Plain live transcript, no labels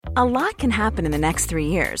A lot can happen in the next 3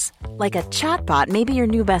 years. Like a chatbot may be your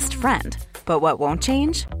new best friend. But what won't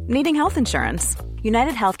change? Needing health insurance.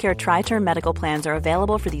 United Healthcare Tri-Term Medical Plans are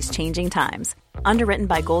available for these changing times. Underwritten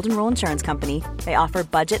by Golden Rule Insurance Company, they offer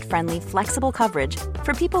budget-friendly, flexible coverage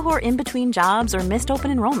for people who are in between jobs or missed open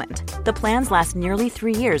enrollment. The plans last nearly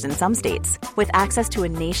 3 years in some states, with access to a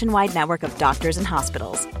nationwide network of doctors and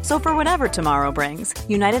hospitals. So for whatever tomorrow brings,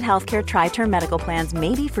 United Healthcare Tri-Term Medical Plans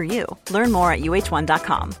may be for you. Learn more at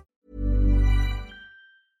uh1.com.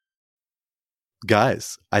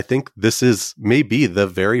 Guys, I think this is maybe the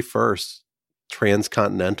very first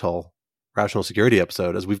transcontinental Rational Security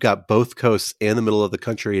episode, as we've got both coasts and the middle of the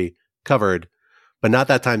country covered, but not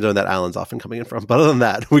that time zone that Alan's often coming in from. But other than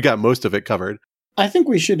that, we got most of it covered. I think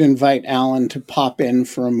we should invite Alan to pop in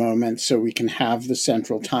for a moment so we can have the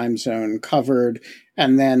central time zone covered,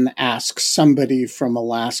 and then ask somebody from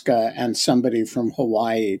Alaska and somebody from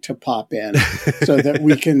Hawaii to pop in so that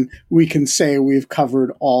we can say we've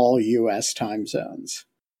covered all U.S. time zones.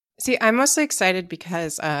 See, I'm mostly excited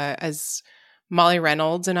because as Molly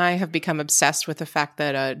Reynolds and I have become obsessed with the fact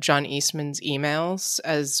that John Eastman's emails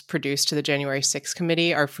as produced to the January 6th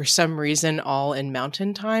committee are for some reason all in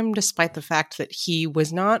Mountain Time, despite the fact that he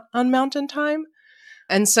was not on Mountain Time.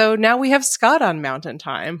 And so now we have Scott on Mountain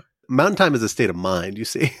Time. Mountain Time is a state of mind, you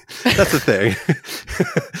see. That's the thing.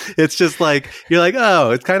 It's just like, you're like,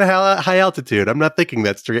 oh, it's kind of high altitude. I'm not thinking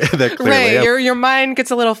that clearly. Right, your mind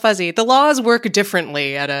gets a little fuzzy. The laws work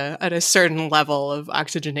differently at a certain level of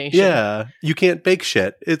oxygenation. Yeah, you can't bake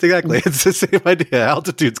shit. It's the same idea.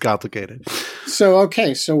 Altitude's complicated. So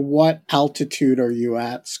what altitude are you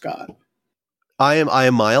at, Scott? I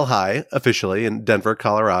am mile high officially in Denver,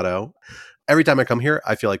 Colorado. Every time I come here,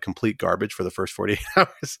 I feel like complete garbage for the first 48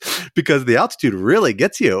 hours because the altitude really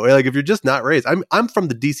gets you. Like if you're just not raised, I'm from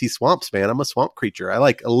the DC swamps, man. I'm a swamp creature. I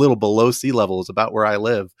like a little below sea level is about where I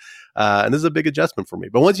live. And this is a big adjustment for me.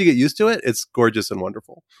 But once you get used to it, it's gorgeous and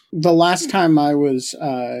wonderful. The last time I was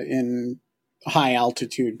in high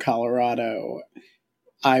altitude Colorado,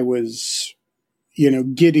 I was,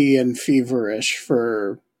 giddy and feverish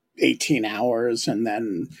for 18 hours, and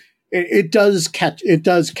then it does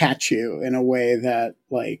catch you in a way that,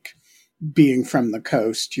 like, being from the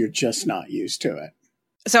coast, you're just not used to it.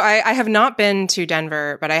 So I have not been to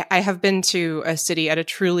Denver, but I have been to a city at a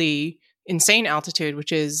truly insane altitude,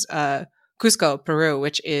 which is Cusco, Peru,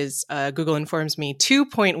 which is, Google informs me,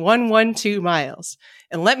 2.112 miles.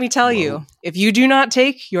 And let me tell you, if you do not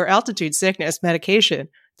take your altitude sickness medication,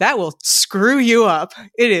 that will screw you up.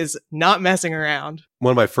 It is not messing around. One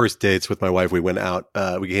of my first dates with my wife, we went out,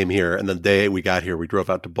 we came here, and the day we got here, we drove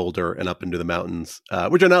out to Boulder and up into the mountains,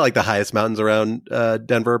 which are not like the highest mountains around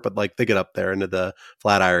Denver, but like they get up there into the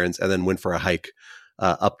Flatirons, and then went for a hike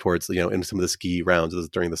up towards, into some of the ski rounds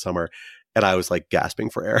during the summer. And I was like gasping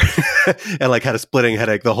for air and like had a splitting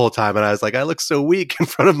headache the whole time. And I was like, I look so weak in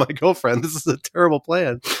front of my girlfriend. This is a terrible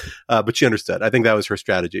plan. But she understood. I think that was her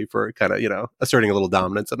strategy for kind of, asserting a little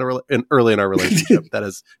dominance early in our relationship. That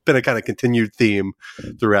has been a kind of continued theme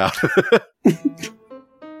throughout.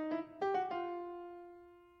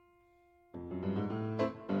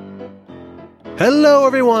 Hello,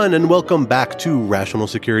 everyone, and welcome back to Rational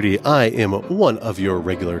Security. I am one of your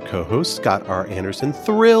regular co-hosts, Scott R. Anderson.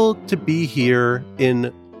 Thrilled to be here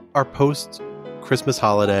in our post-Christmas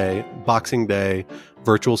holiday, Boxing Day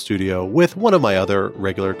virtual studio with one of my other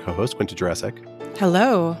regular co-hosts, Quinta Jurecic.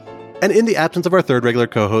 Hello. And in the absence of our third regular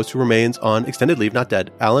co-host, who remains on extended leave, not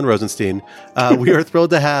dead, Alan Rosenstein, we are thrilled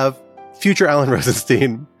to have future Alan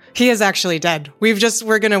Rosenstein. He is actually dead. We're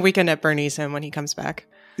going to weekend at Bernie's him when he comes back.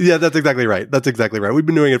 Yeah, that's exactly right. We've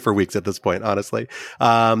been doing it for weeks at this point, honestly.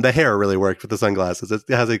 The hair really worked with the sunglasses. It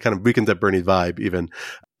has a kind of Weekends at Bernie's vibe, even.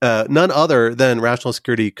 None other than Rational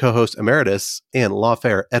Security co-host emeritus and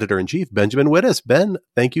Lawfare editor-in-chief, Benjamin Wittes. Ben,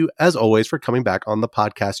 thank you, as always, for coming back on the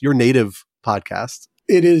podcast, your native podcast.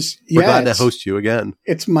 It is. We're glad to host you again.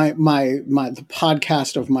 It's the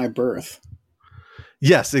podcast of my birth.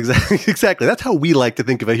 Yes, exactly. That's how we like to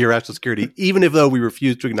think of it here at Rational Security, even though we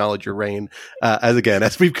refuse to acknowledge your reign.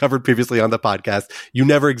 As we've covered previously on the podcast, you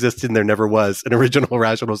never existed and there never was an original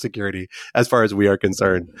Rational Security as far as we are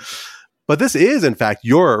concerned. But this is, in fact,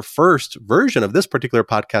 your first version of this particular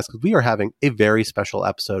podcast because we are having a very special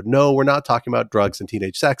episode. No, we're not talking about drugs and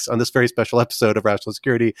teenage sex on this very special episode of Rational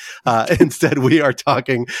Security. Instead, we are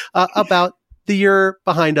talking about the year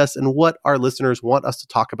behind us and what our listeners want us to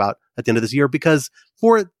talk about at the end of this year, because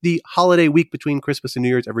for the holiday week between Christmas and New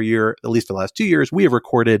Year's every year, at least for the last 2 years, we have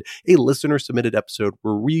recorded a listener-submitted episode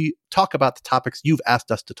where we talk about the topics you've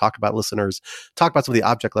asked us to talk about, listeners, talk about some of the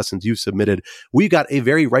object lessons you've submitted. We got a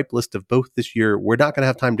very ripe list of both this year. We're not going to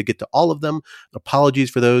have time to get to all of them. Apologies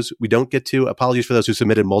for those we don't get to. Apologies for those who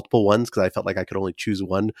submitted multiple ones, because I felt like I could only choose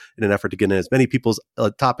one in an effort to get in as many people's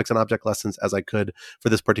topics and object lessons as I could for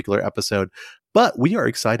this particular episode. But we are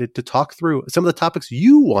excited to talk through some of the topics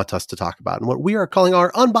you want us to talk about and what we are calling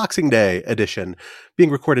our Unboxing Day edition, being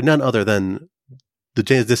recorded none other than the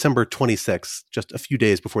December 26th, just a few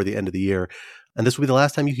days before the end of the year. And this will be the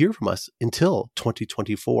last time you hear from us until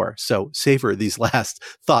 2024. So savor these last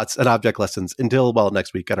thoughts and object lessons until, well,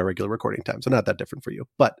 next week at our regular recording time. So not that different for you,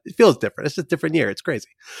 but it feels different. It's just a different year. It's crazy.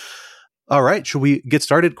 All right. Should we get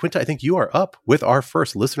started? Quinta, I think you are up with our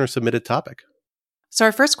first listener submitted topic. So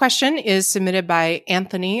our first question is submitted by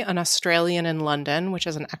Anthony, an Australian in London, which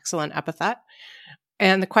is an excellent epithet.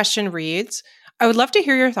 And the question reads, I would love to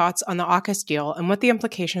hear your thoughts on the AUKUS deal and what the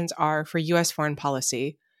implications are for U.S. foreign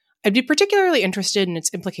policy. I'd be particularly interested in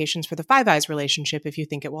its implications for the Five Eyes relationship, if you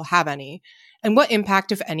think it will have any, and what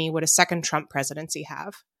impact, if any, would a second Trump presidency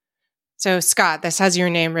have? So, Scott, this has your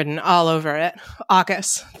name written all over it.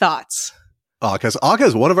 AUKUS, thoughts?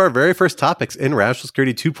 AUKUS, one of our very first topics in National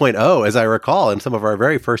Security 2.0, as I recall, in some of our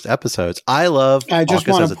very first episodes. I just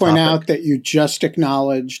want to point out that you just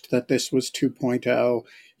acknowledged that this was 2.0.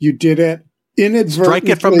 You did it inadvertently. Strike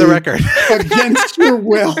it from the record. Against your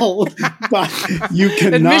will, but you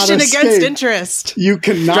cannot Admission escape. Against interest. You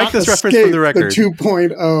cannot strike this escape reference from the record.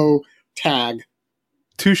 The 2.0 tag.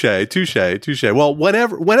 Touche. Well,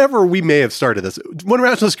 whenever we may have started this, when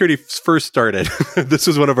National Security first started, this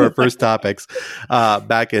was one of our first topics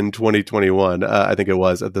back in 2021, I think it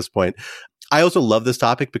was at this point. I also love this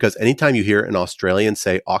topic because anytime you hear an Australian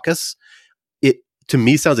say AUKUS, it to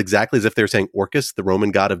me sounds exactly as if they're saying Orcus, the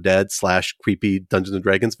Roman god of dead / creepy Dungeons and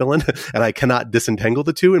Dragons villain. And I cannot disentangle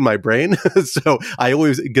the two in my brain. So I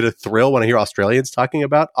always get a thrill when I hear Australians talking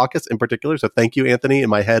about AUKUS in particular. So thank you, Anthony. In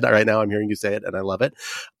my head right now, I'm hearing you say it and I love it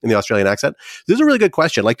in the Australian accent. This is a really good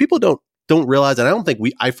question. Like people don't realize, and I don't think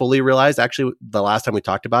I fully realized actually the last time we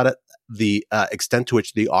talked about it, the extent to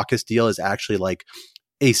which the AUKUS deal is actually like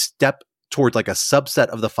a step towards like a subset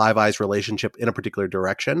of the Five Eyes relationship in a particular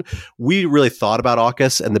direction. We really thought about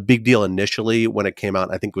AUKUS, and the big deal initially when it came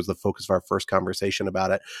out, I think was the focus of our first conversation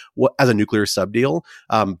about it, as a nuclear subdeal,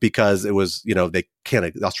 because it was, the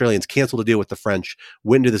Australians canceled a deal with the French,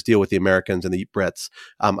 went into this deal with the Americans and the Brits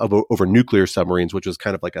over nuclear submarines, which was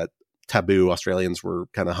kind of like a taboo. Australians were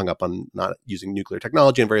kind of hung up on not using nuclear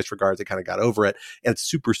technology in various regards. They kind of got over it. And it's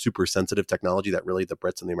super, super sensitive technology that really the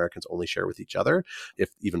Brits and the Americans only share with each other, if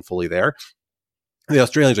even fully there. The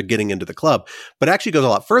Australians are getting into the club, but it actually goes a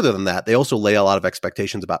lot further than that. They also lay a lot of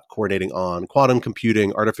expectations about coordinating on quantum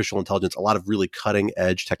computing, artificial intelligence, a lot of really cutting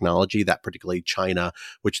edge technology that particularly China,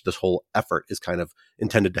 which this whole effort is kind of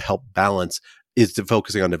intended to help balance, is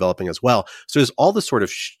focusing on developing as well. So there's all this sort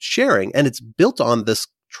of sharing, and it's built on this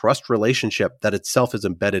trust relationship that itself is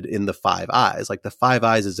embedded in the Five Eyes. Like the Five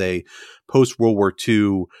Eyes is a post-World War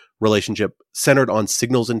II relationship centered on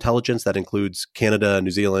signals intelligence that includes Canada, New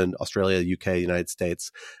Zealand, Australia, UK, United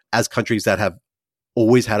States, as countries that have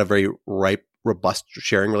always had a very ripe, robust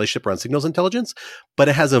sharing relationship around signals intelligence. But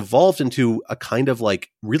it has evolved into a kind of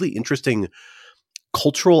like really interesting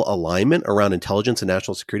cultural alignment around intelligence and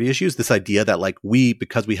national security issues. This idea that like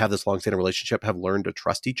because we have this longstanding relationship, have learned to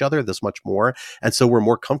trust each other this much more. And so we're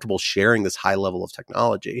more comfortable sharing this high level of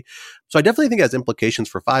technology. So I definitely think it has implications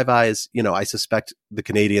for Five Eyes. I suspect the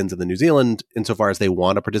Canadians and the New Zealand, insofar as they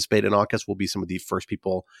want to participate in AUKUS, will be some of the first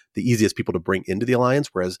people, the easiest people to bring into the alliance.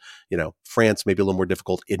 Whereas, France may be a little more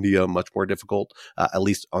difficult, India much more difficult, at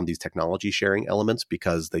least on these technology sharing elements,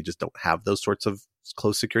 because they just don't have those sorts of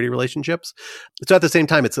close security relationships. So at the same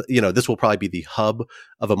time, it's, this will probably be the hub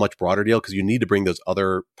of a much broader deal, because you need to bring those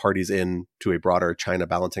other parties in to a broader China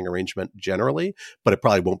balancing arrangement generally, but it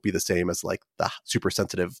probably won't be the same as like the super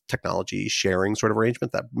sensitive technology sharing sort of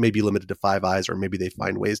arrangement that may be limited to Five Eyes, or maybe they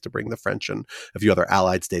find ways to bring the French and a few other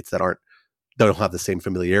allied states that don't have the same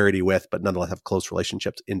familiarity with, but nonetheless have close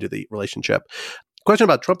relationships into the relationship. Question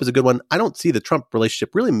about Trump is a good one. I don't see the Trump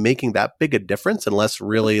relationship really making that big a difference unless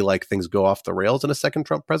really like things go off the rails in a second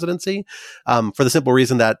Trump presidency, for the simple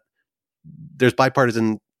reason that there's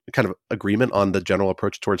bipartisan kind of agreement on the general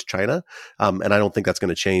approach towards China. And I don't think that's going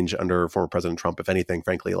to change under former President Trump. If anything,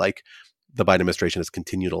 frankly, like the Biden administration has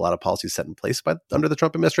continued a lot of policies set in place under the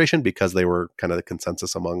Trump administration because they were kind of the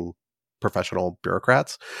consensus among professional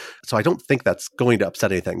bureaucrats. So I don't think that's going to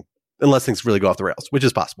upset anything, unless things really go off the rails, which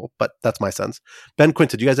is possible, but that's my sense. Ben,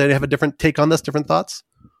 Quinta, do you guys have a different take on this, different thoughts?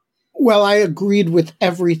 Well, I agreed with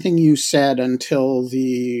everything you said until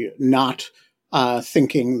the not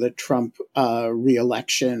thinking the Trump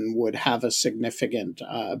re-election would have a significant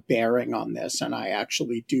bearing on this, and I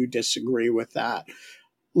actually do disagree with that.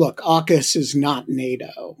 Look, AUKUS is not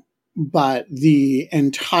NATO, but the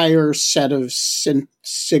entire set of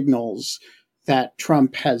signals that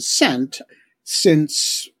Trump has sent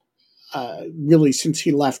since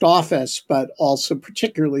he left office, but also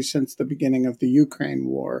particularly since the beginning of the Ukraine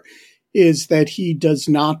war, is that he does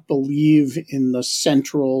not believe in the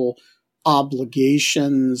central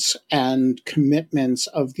obligations and commitments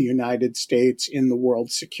of the United States in the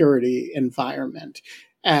world security environment.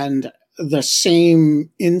 And the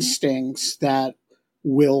same instincts that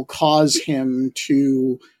will cause him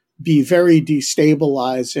to be very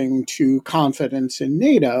destabilizing to confidence in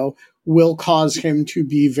NATO will cause him to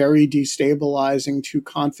be very destabilizing to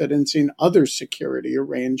confidence in other security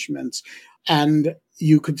arrangements. And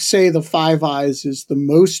you could say the Five Eyes is the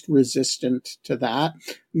most resistant to that.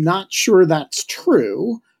 Not sure that's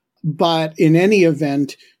true, but in any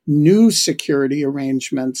event, new security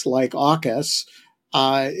arrangements like AUKUS,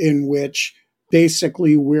 in which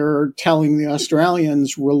basically we're telling the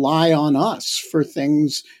Australians, rely on us for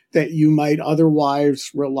things that you might otherwise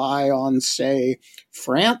rely on, say,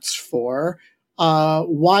 France for.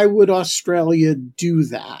 Why would Australia do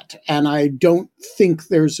that? And I don't think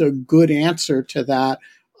there's a good answer to that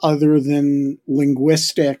other than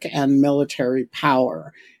linguistic and military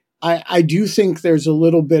power. I do think there's a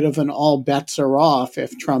little bit of an all bets are off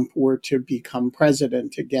if Trump were to become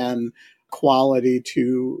president again, quality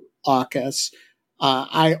to AUKUS.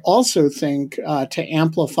 I also think, to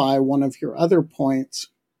amplify one of your other points,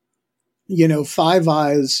 Five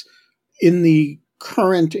Eyes in the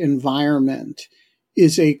current environment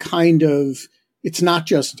is a kind of, it's not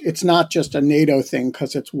just a NATO thing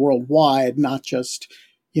because it's worldwide, not just,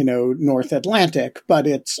 North Atlantic, but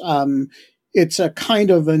it's a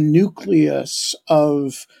kind of a nucleus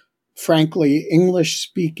of, frankly,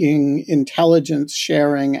 English-speaking intelligence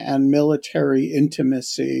sharing and military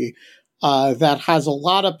intimacy that has a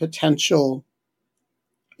lot of potential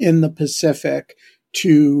in the Pacific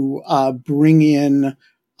to bring in,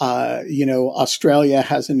 Australia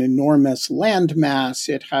has an enormous landmass.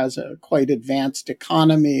 It has a quite advanced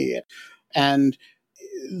economy. And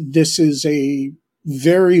this is a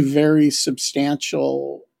very, very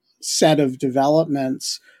substantial set of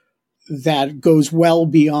developments that goes well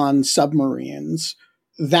beyond submarines.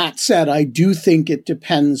 That said, I do think it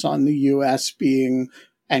depends on the U.S. being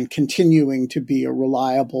and continuing to be a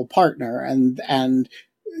reliable partner. And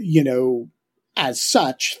as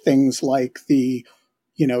such, things like the,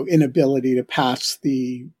 inability to pass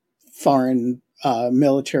the foreign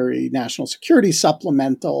military national security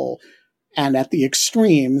supplemental, and at the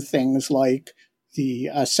extreme, things like the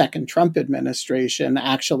second Trump administration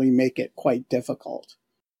actually make it quite difficult.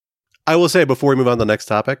 I will say before we move on to the next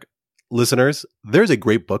topic, listeners, there's a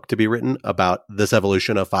great book to be written about this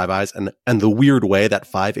evolution of Five Eyes and the weird way that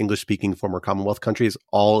 5 English-speaking former Commonwealth countries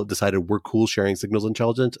all decided we're cool sharing signals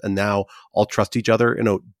intelligence and now all trust each other in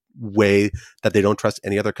a way that they don't trust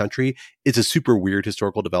any other country. It's a super weird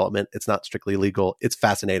historical development. It's not strictly legal. It's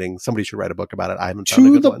fascinating. Somebody should write a book about it. I haven't found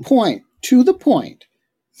a good one. To the point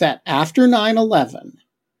that after 9/11,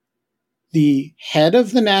 the head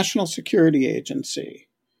of the National Security Agency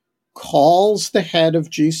calls the head of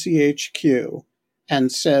GCHQ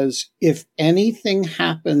and says, if anything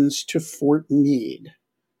happens to Fort Meade,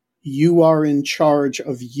 you are in charge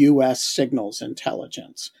of U.S. signals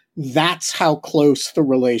intelligence. That's how close the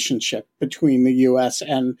relationship between the U.S.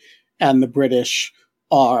 and the British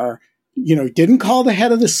are. Didn't call the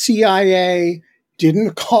head of the CIA,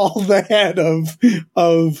 didn't call the head of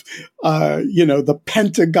the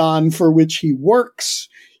Pentagon for which he works.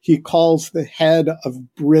 He calls the head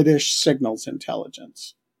of British signals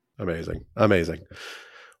intelligence. Amazing.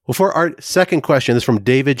 Well, for our second question, this is from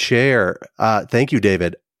David Scher. Thank you,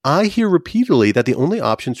 David. I hear repeatedly that the only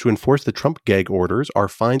options to enforce the Trump gag orders are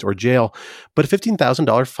fines or jail, but a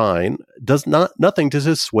 $15,000 fine does nothing to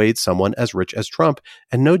dissuade someone as rich as Trump,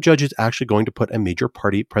 and no judge is actually going to put a major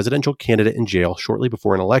party presidential candidate in jail shortly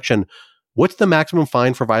before an election. What's the maximum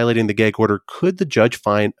fine for violating the gag order? Could the judge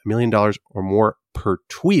fine $1 million or more per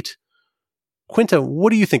tweet? Quinta,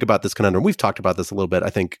 what do you think about this conundrum? We've talked about this a little bit, I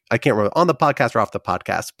think. I can't remember on the podcast or off the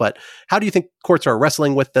podcast, but how do you think courts are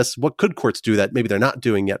wrestling with this? What could courts do that maybe they're not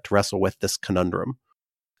doing yet to wrestle with this conundrum?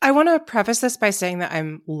 I want to preface this by saying that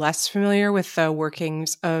I'm less familiar with the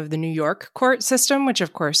workings of the New York court system, which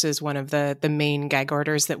of course is one of the main gag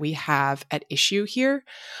orders that we have at issue here.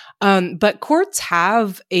 But courts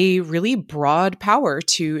have a really broad power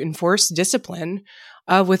to enforce discipline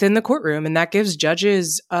within the courtroom. And that gives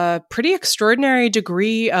judges a pretty extraordinary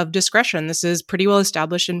degree of discretion. This is pretty well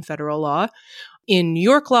established in federal law. In New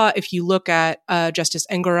York law, if you look at Justice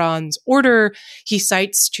Engoron's order, he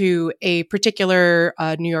cites to a particular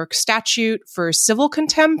New York statute for civil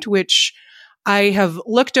contempt, which I have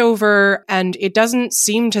looked over, and it doesn't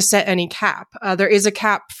seem to set any cap. There is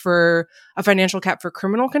a financial cap for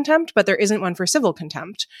criminal contempt, but there isn't one for civil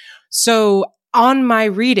contempt. So on my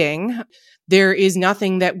reading, there is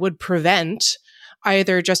nothing that would prevent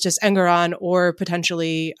either Justice Engoron or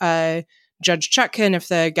potentially Judge Chutkan, if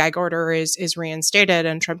the gag order is reinstated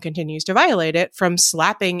and Trump continues to violate it, from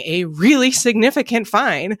slapping a really significant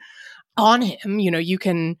fine on him. You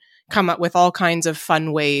can come up with all kinds of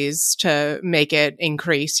fun ways to make it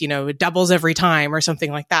increase, it doubles every time or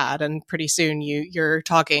something like that. And pretty soon you're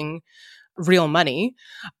talking real money.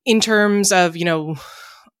 In terms of,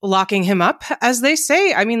 locking him up, as they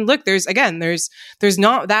say, I mean, look, there's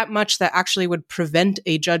not that much that actually would prevent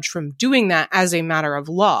a judge from doing that as a matter of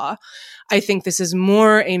law. I think this is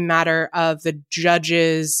more a matter of the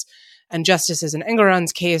judges and justices in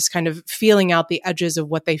Engoron's case kind of feeling out the edges of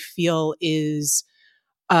what they feel is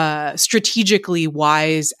strategically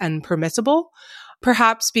wise and permissible,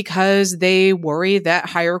 perhaps because they worry that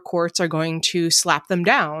higher courts are going to slap them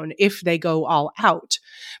down if they go all out.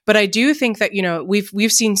 But I do think that,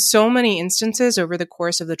 we've seen so many instances over the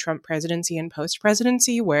course of the Trump presidency and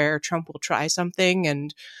post-presidency where Trump will try something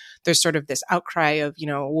and there's sort of this outcry of,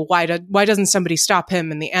 well, why doesn't somebody stop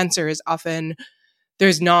him? And the answer is often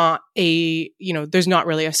there's not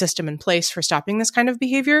really a system in place for stopping this kind of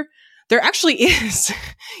behavior. There actually is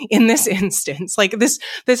in this instance. Like this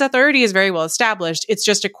authority is very well established. It's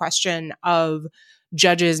just a question of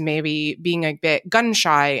judges maybe being a bit gun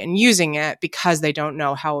shy and using it because they don't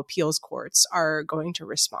know how appeals courts are going to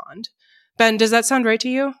respond. Ben, does that sound right to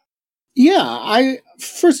you? Yeah,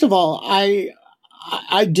 first of all,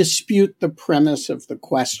 I dispute the premise of the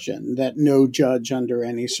question that no judge under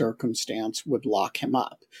any circumstance would lock him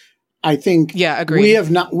up. I think agreed.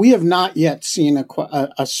 we have not yet seen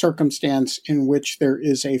a circumstance in which there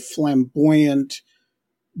is a flamboyant,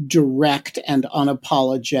 direct and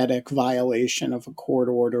unapologetic violation of a court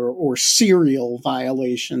order or serial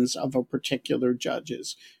violations of a particular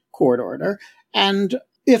judge's court order. And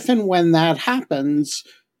if and when that happens,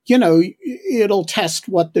 it'll test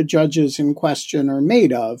what the judges in question are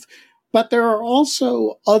made of. But there are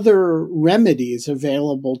also other remedies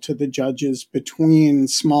available to the judges between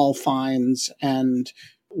small fines and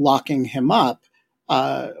locking him up,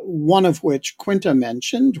 one of which Quinta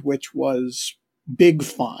mentioned, which was big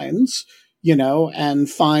fines, and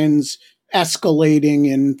fines escalating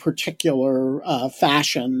in particular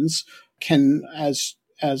fashions can, as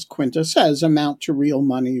Quinta says, amount to real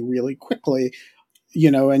money really quickly,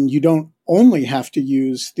 and you don't only have to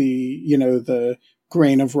use the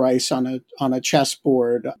grain of rice on a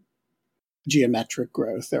chessboard geometric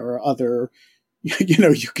growth. There are other,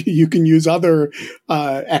 you can use other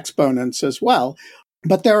exponents as well.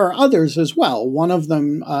 But there are others as well. One of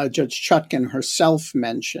them, Judge Chutkan herself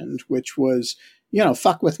mentioned, which was,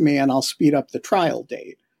 fuck with me and I'll speed up the trial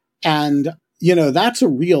date. And, that's a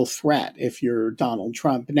real threat if you're Donald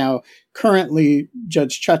Trump. Now, currently,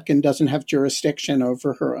 Judge Chutkan doesn't have jurisdiction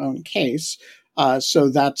over her own case. So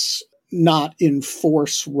that's not in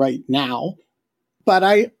force right now. But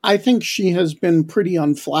I think she has been pretty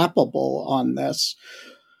unflappable on this.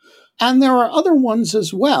 And there are other ones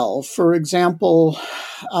as well. For example,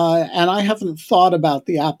 and I haven't thought about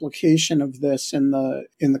the application of this in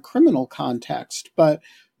the criminal context, but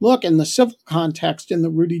look, in the civil context, in the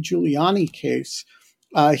Rudy Giuliani case,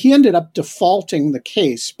 he ended up defaulting the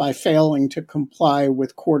case by failing to comply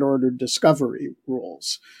with court-ordered discovery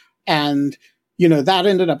rules. And that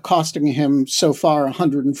ended up costing him so far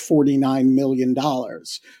 $149 million,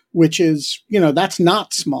 which is, that's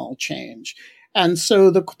not small change. And so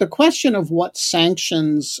the question of what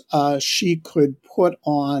sanctions she could put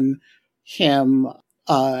on him,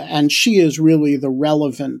 and she is really the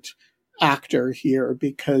relevant actor here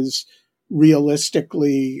because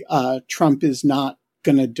realistically, Trump is not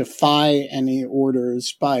going to defy any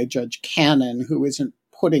orders by Judge Cannon, who isn't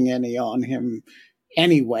putting any on him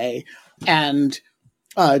anyway. And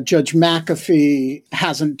Judge McAfee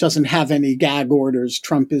doesn't have any gag orders.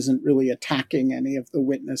 Trump isn't really attacking any of the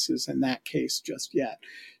witnesses in that case just yet.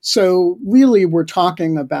 So really, we're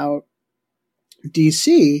talking about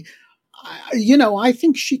DC. I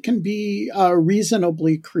think she can be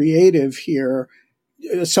reasonably creative here.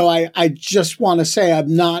 So I just want to say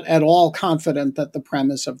I'm not at all confident that the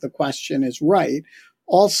premise of the question is right.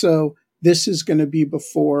 Also, this is going to be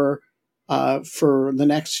before for the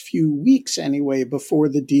next few weeks anyway, before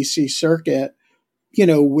the DC Circuit, you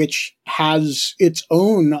know, which has its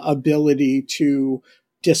own ability to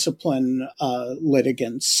discipline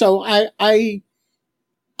litigants. So I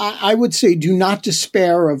would say do not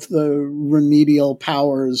despair of the remedial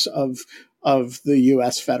powers of the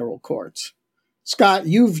U.S. federal courts. Scott,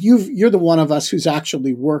 you're the one of us who's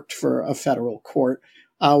actually worked for a federal court.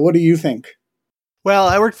 What do you think? Well,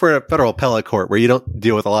 I worked for a federal appellate court where you don't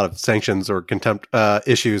deal with a lot of sanctions or contempt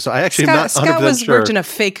issues. So I actually am not 100% Scott sure. worked in a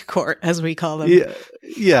fake court, as we call them.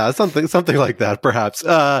 Yeah, something like that, perhaps.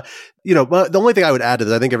 You know, but the only thing I would add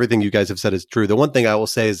is I think everything you guys have said is true. The one thing I will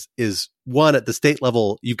say is one, at the state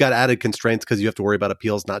level, you've got added constraints because you have to worry about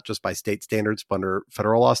appeals not just by state standards, but under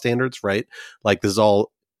federal law standards, right? Like this is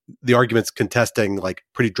all the arguments contesting like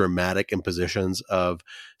pretty dramatic impositions of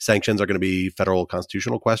sanctions are going to be federal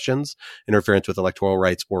constitutional questions, interference with electoral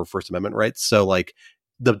rights or First Amendment rights. So like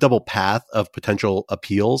the double path of potential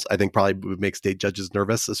appeals, I think probably would make state judges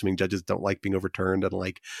nervous, assuming judges don't like being overturned and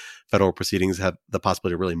like federal proceedings have the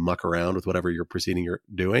possibility to really muck around with whatever you're proceeding you're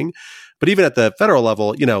doing. But even at the federal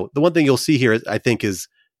level, you know, the one thing you'll see here, I think, is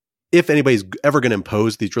if anybody's ever going to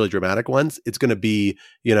impose these really dramatic ones, it's going to be,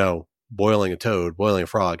 you know, boiling a toad, boiling a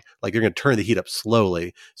frog. Like you're going to turn the heat up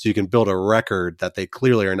slowly so you can build a record that they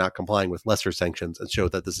clearly are not complying with lesser sanctions and show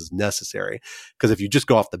that this is necessary. Because if you just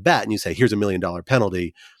go off the bat and you say, here's $1 million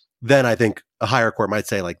penalty, then I think a higher court might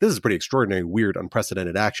say, like, this is pretty extraordinary, weird,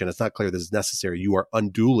 unprecedented action. It's not clear this is necessary. You are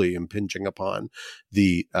unduly impinging upon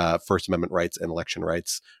the First Amendment rights and election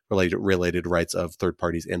rights, related rights of third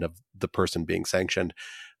parties and of the person being sanctioned.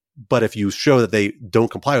 But if you show that they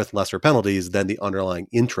don't comply with lesser penalties, then the underlying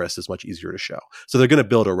interest is much easier to show. So they're going to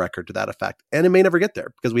build a record to that effect. And it may never get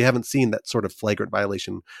there because we haven't seen that sort of flagrant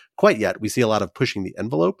violation quite yet. We see a lot of pushing the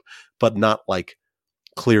envelope, but not like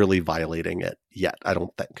clearly violating it yet, I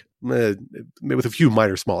don't think. Maybe with a few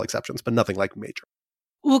minor small exceptions, but nothing like major.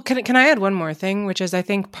 Well, can I add one more thing, which is I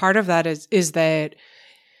think part of that is that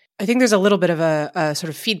I think there's a little bit of a sort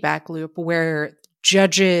of feedback loop where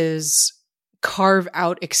judges carve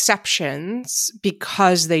out exceptions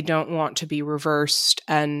because they don't want to be reversed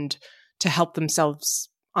and to help themselves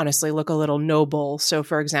honestly look a little noble. So,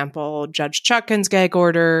 for example, Judge Chutkan's gag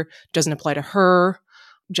order doesn't apply to her.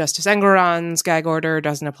 Justice Engoron's gag order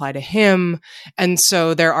doesn't apply to him. And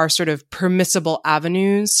so there are sort of permissible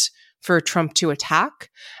avenues for Trump to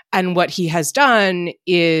attack. And what he has done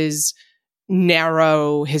is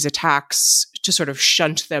narrow his attacks to sort of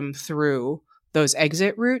shunt them through those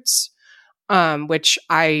exit routes. Which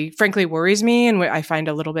I frankly worries me and I find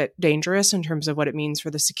a little bit dangerous in terms of what it means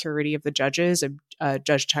for the security of the judges.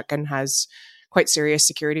 Judge Chutkan has quite serious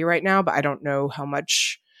security right now, but I don't know how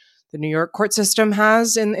much the New York court system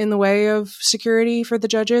has in the way of security for the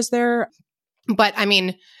judges there. But I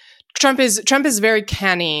mean, Trump is very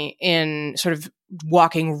canny in sort of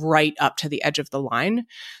walking right up to the edge of the line.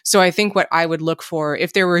 So I think what I would look for,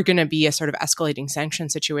 if there were going to be a sort of escalating sanction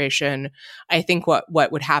situation, I think what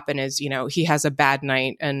would happen is, you know, he has a bad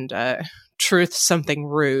night and truths something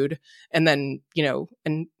rude and then, you know,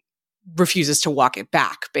 and refuses to walk it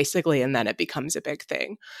back basically. And then it becomes a big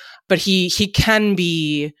thing. But he can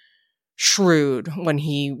be shrewd when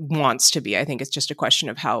he wants to be. I think it's just a question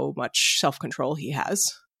of how much self-control he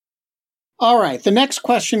has. All right. The next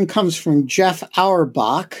question comes from Jeff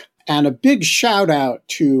Auerbach, and a big shout out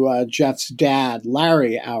to Jeff's dad,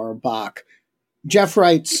 Larry Auerbach. Jeff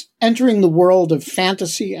writes, entering the world of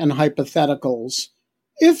fantasy and hypotheticals,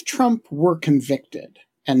 if Trump were convicted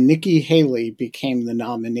and Nikki Haley became the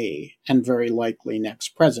nominee and very likely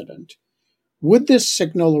next president, would this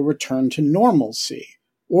signal a return to normalcy,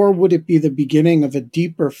 or would it be the beginning of a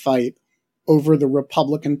deeper fight over the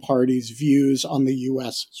Republican Party's views on the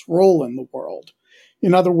U.S.'s role in the world?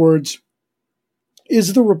 In other words,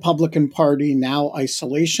 is the Republican Party now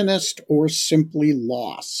isolationist or simply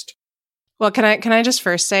lost? Well, can I just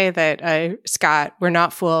first say that, Scott, we're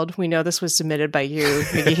not fooled. We know this was submitted by you,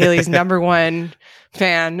 Nikki Haley's number one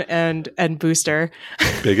fan and booster.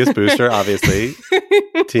 Biggest booster, obviously.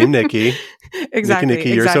 Team Nikki. Exactly. Nikki,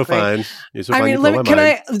 you're so fine. You're so fine.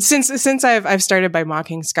 I mean, since I've started by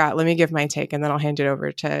mocking Scott, let me give my take and then I'll hand it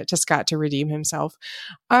over to Scott to redeem himself.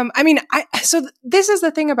 So this is the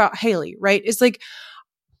thing about Haley, right? It's like,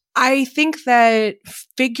 I think that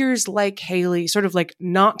figures like Haley, sort of like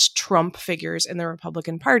not Trump figures in the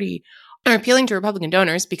Republican Party, are appealing to Republican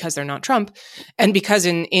donors because they're not Trump, and because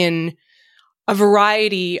in a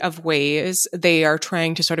variety of ways they are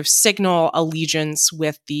trying to sort of signal allegiance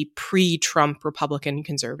with the pre-Trump Republican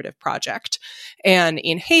conservative project. And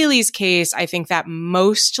in Haley's case, I think that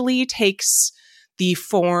mostly takes the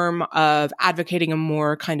form of advocating a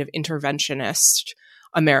more kind of interventionist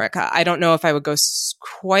America. I don't know if I would go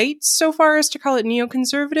quite so far as to call it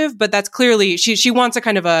neoconservative, but that's clearly, she wants a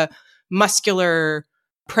kind of a muscular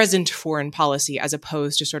present foreign policy as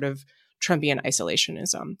opposed to sort of Trumpian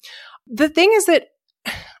isolationism. The thing is that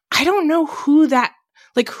I don't know who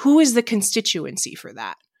is the constituency for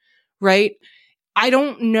that, right? I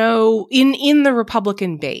don't know in the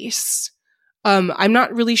Republican base. I'm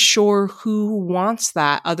not really sure who wants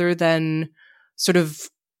that other than sort of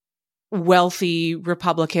wealthy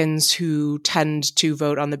Republicans who tend to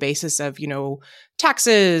vote on the basis of,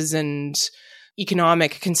 taxes and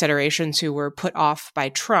economic considerations who were put off by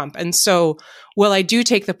Trump. And so, well, I do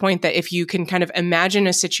take the point that if you can kind of imagine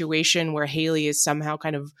a situation where Haley is somehow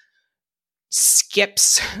kind of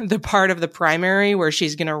skips the part of the primary where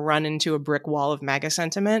she's going to run into a brick wall of MAGA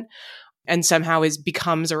sentiment and somehow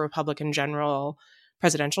becomes a Republican general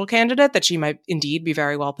presidential candidate, that she might indeed be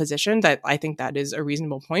very well positioned. That I think that is a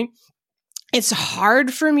reasonable point. It's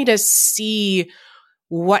hard for me to see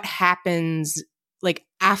what happens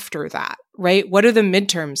after that, right? What do the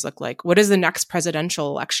midterms look like? What does the next presidential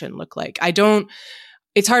election look like?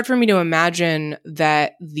 It's hard for me to imagine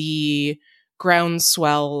that the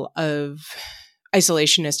groundswell of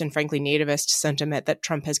isolationist and frankly nativist sentiment that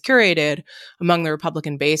Trump has curated among the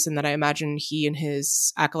Republican base, and that I imagine he and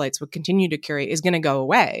his acolytes would continue to curate, is going to go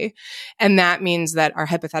away. And that means that our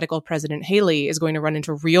hypothetical President Haley is going to run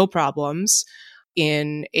into real problems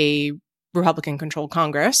in a Republican-controlled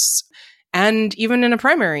Congress and even in a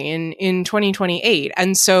primary in 2028.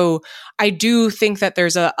 And so I do think that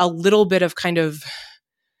there's a little bit of kind of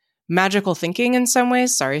magical thinking in some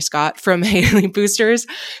ways, sorry, Scott, from Haley boosters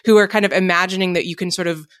who are kind of imagining that you can sort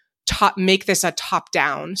of make this a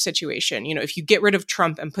top-down situation. If you get rid of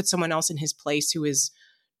Trump and put someone else in his place who is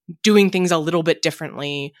doing things a little bit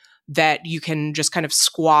differently, that you can just kind of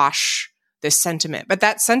squash this sentiment. But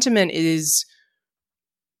that sentiment is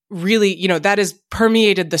really, that has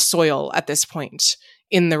permeated the soil at this point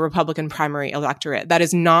in the Republican primary electorate. That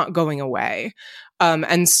is not going away.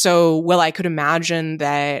 And so, well, I could imagine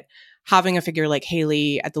that having a figure like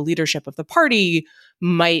Haley at the leadership of the party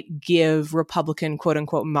might give Republican quote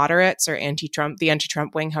unquote moderates or the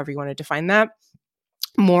anti-Trump wing, however you want to define that,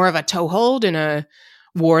 more of a toehold in a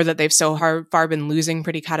war that they've so far been losing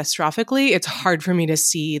pretty catastrophically. It's hard for me to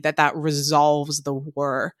see that resolves the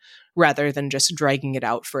war rather than just dragging it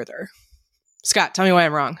out further. Scott, tell me why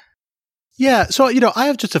I'm wrong. Yeah. So, I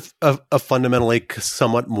have just a fundamentally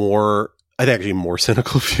somewhat more, I think actually more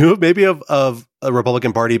cynical view maybe of a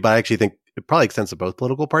Republican Party, but I actually think it probably extends to both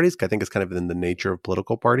political parties. I think it's kind of in the nature of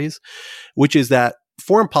political parties, which is that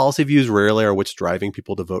foreign policy views rarely are what's driving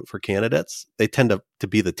people to vote for candidates. They tend to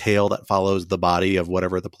be the tail that follows the body of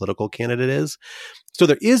whatever the political candidate is. So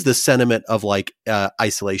there is this sentiment of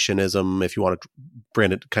isolationism. If you want to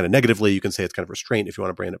brand it kind of negatively, you can say it's kind of restraint. If you want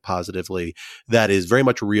to brand it positively, that is very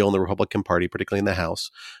much real in the Republican Party, particularly in the House,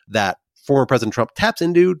 that former President Trump taps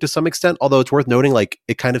into to some extent, although it's worth noting,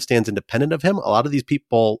 it kind of stands independent of him. A lot of these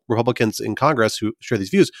people, Republicans in Congress who share these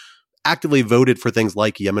views, actively voted for things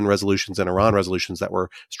like Yemen resolutions and Iran resolutions that were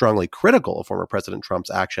strongly critical of former President Trump's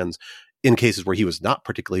actions in cases where he was not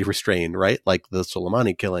particularly restrained, right? Like the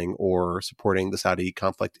Soleimani killing or supporting the Saudi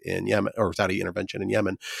conflict in Yemen or Saudi intervention in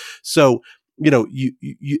Yemen. So,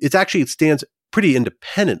 it stands pretty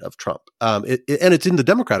independent of Trump. And it's in the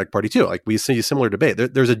Democratic Party too. We see a similar debate.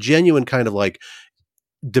 There's a genuine kind of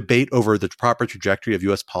debate over the proper trajectory of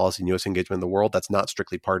U.S. policy and U.S. engagement in the world that's not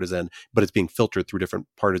strictly partisan, but it's being filtered through different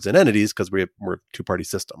partisan entities because we're a two-party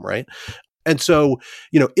system, right? And so,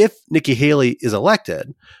 if Nikki Haley is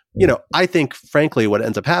elected, I think, frankly, what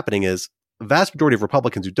ends up happening is the vast majority of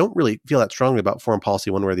Republicans who don't really feel that strongly about foreign policy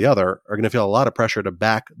one way or the other are going to feel a lot of pressure to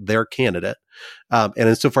back their candidate. And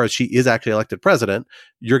insofar as she is actually elected president,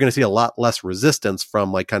 you're going to see a lot less resistance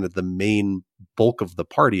from kind of the main bulk of the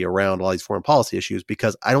party around all these foreign policy issues,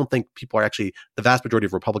 because I don't think people are actually, the vast majority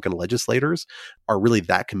of Republican legislators are really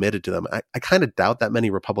that committed to them. I kind of doubt that many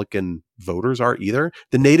Republican voters are either.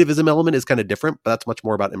 The nativism element is kind of different, but that's much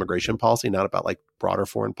more about immigration policy, not about broader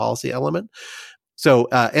foreign policy element. So,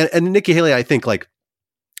 and Nikki Haley, I think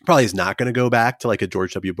probably is not going to go back to a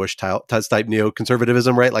George W. Bush type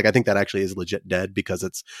neoconservatism, right? I think that actually is legit dead because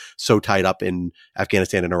it's so tied up in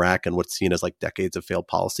Afghanistan and Iraq and what's seen as decades of failed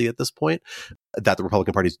policy at this point that the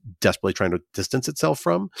Republican Party is desperately trying to distance itself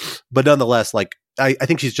from. But nonetheless, I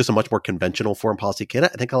think she's just a much more conventional foreign policy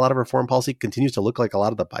candidate. I think a lot of her foreign policy continues to look like a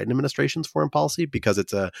lot of the Biden administration's foreign policy because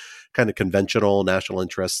it's a kind of conventional national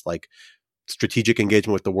interest, strategic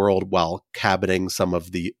engagement with the world while cabining some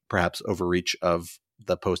of the perhaps overreach of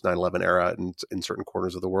the post 9/11 era in certain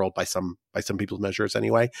corners of the world by some people's measures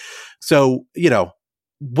anyway. So,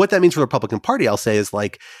 what that means for the Republican Party, I'll say, is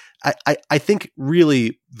like, I think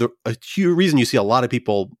really a huge reason you see a lot of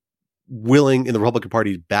people willing in the Republican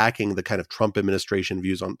Party backing the kind of Trump administration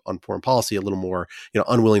views on foreign policy, a little more,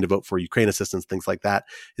 unwilling to vote for Ukraine assistance, things like that,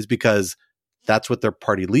 is because that's what their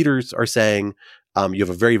party leaders are saying. You have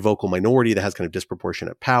a very vocal minority that has kind of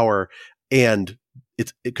disproportionate power, and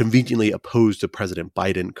it's conveniently opposed to President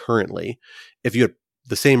Biden currently. If you had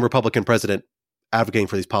the same Republican president advocating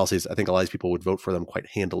for these policies, I think a lot of people would vote for them quite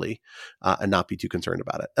handily and not be too concerned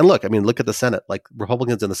about it. And look at the Senate. Like,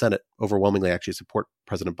 Republicans in the Senate overwhelmingly actually support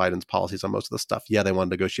President Biden's policies on most of the stuff. Yeah, they want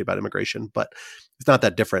to negotiate about immigration, but it's not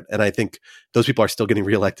that different. And I think those people are still getting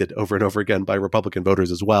reelected over and over again by Republican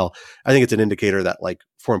voters as well. I think it's an indicator that like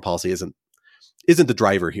foreign policy isn't the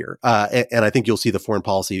driver here. And I think you'll see the foreign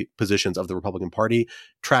policy positions of the Republican Party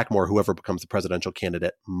track more whoever becomes the presidential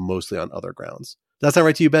candidate, mostly on other grounds. Does that sound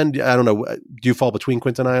right to you, Ben? I don't know. Do you fall between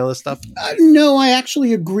Quinta and I on this stuff? No, I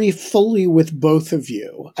actually agree fully with both of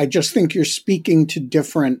you. I just think you're speaking to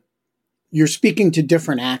different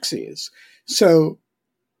axes. So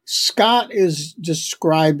Scott is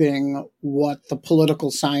describing what the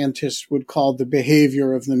political scientists would call the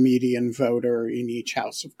behavior of the median voter in each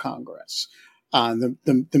House of Congress,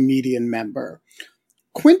 the median member.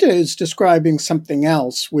 Quinta is describing something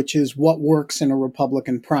else, which is what works in a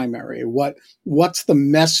Republican primary. What's the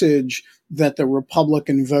message that the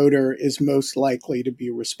Republican voter is most likely to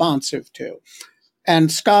be responsive to?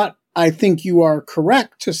 And Scott, I think you are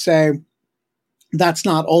correct to say that's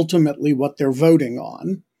not ultimately what they're voting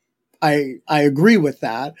on. I agree with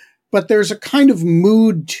that, but there's a kind of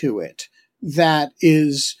mood to it that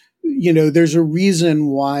is, there's a reason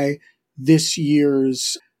why this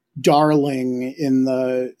year's darling in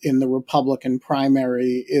the Republican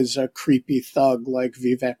primary is a creepy thug like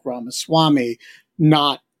Vivek Ramaswamy,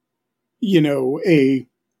 not, a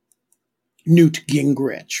Newt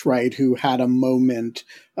Gingrich, right, who had a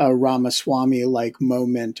Ramaswamy-like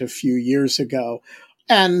moment a few years ago.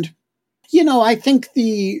 And, I think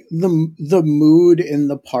the mood in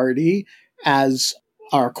the party, as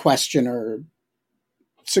our questioner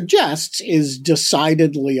suggests, is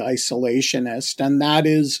decidedly isolationist, and that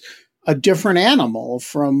is a different animal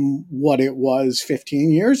from what it was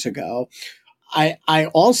 15 years ago. I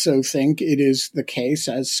also think it is the case,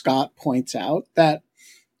 as Scott points out, that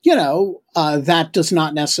that does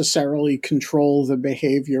not necessarily control the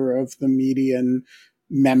behavior of the median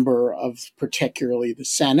member of particularly the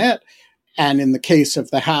Senate, and in the case of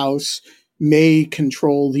the House, may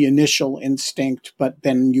control the initial instinct, but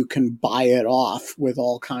then you can buy it off with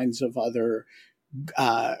all kinds of other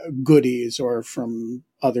goodies, or from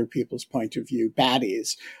other people's point of view,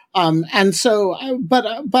 baddies. And so,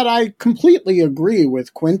 but I completely agree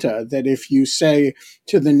with Quinta that if you say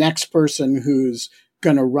to the next person who's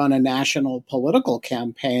going to run a national political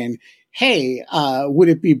campaign, hey, would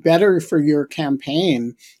it be better for your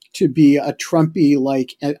campaign to be a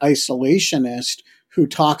Trumpy-like isolationist who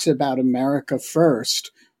talks about America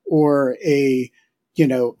first, or an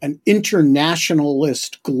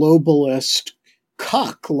internationalist, globalist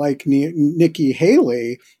cuck like Nikki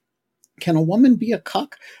Haley? Can a woman be a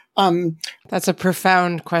cuck? That's a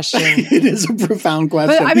profound question. It is a profound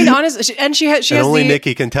question. But I mean, honestly, and she has only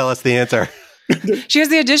Nikki can tell us the answer. She has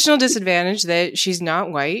the additional disadvantage that she's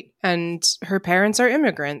not white and her parents are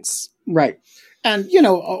immigrants. Right. And,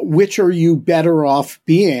 which are you better off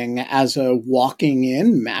being as a walking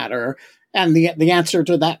in matter? And the answer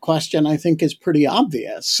to that question, I think, is pretty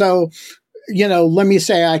obvious. So, let me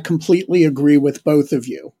say I completely agree with both of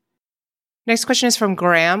you. Next question is from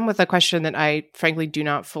Graham, with a question that I frankly do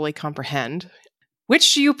not fully comprehend.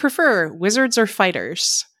 Which do you prefer, wizards or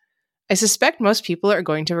fighters? I suspect most people are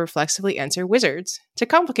going to reflexively answer wizards. To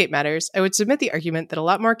complicate matters, I would submit the argument that a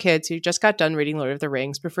lot more kids who just got done reading Lord of the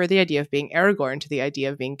Rings prefer the idea of being Aragorn to the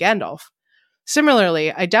idea of being Gandalf.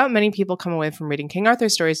 Similarly, I doubt many people come away from reading King Arthur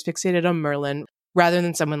stories fixated on Merlin rather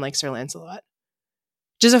than someone like Sir Lancelot.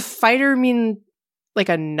 Does a fighter mean like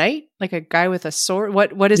a knight, like a guy with a sword?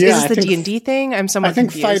 What is this the D&D thing? I'm somewhat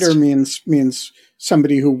confused. Fighter means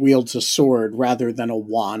somebody who wields a sword rather than a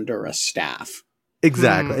wand or a staff.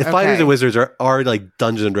 Exactly. If fighters and wizards are like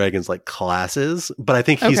Dungeons and Dragons like classes, but I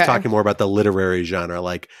think he's talking more about the literary genre,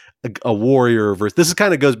 like a warrior versus. This is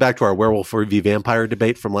kind of goes back to our werewolf v vampire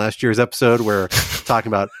debate from last year's episode, where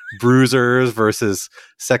talking about bruisers versus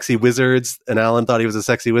sexy wizards, and Alan thought he was a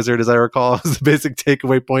sexy wizard, as I recall, was the basic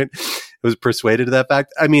takeaway point. It was persuaded to that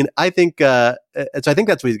fact. I mean, I think so. I think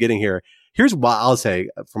that's what he's getting here. Here's what I'll say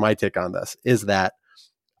for my take on this is that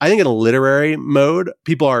I think in a literary mode,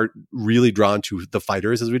 people are really drawn to the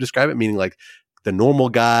fighters, as we describe it, meaning like the normal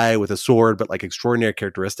guy with a sword, but like extraordinary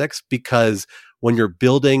characteristics. Because when you're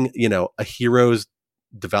building, a hero's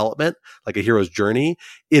development, like a hero's journey,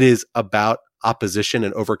 it is about opposition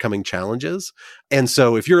and overcoming challenges. And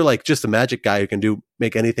so if you're like just a magic guy who can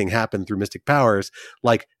make anything happen through mystic powers,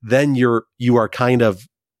 like then you are kind of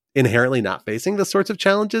inherently not facing the sorts of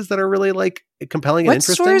challenges that are really like compelling and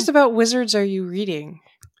interesting. What stories about wizards are you reading?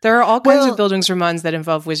 There are all kinds of Bildungsromans that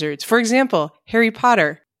involve wizards. For example, Harry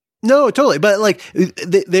Potter. No, totally. But like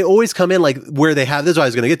they always come in like where they have, this is what I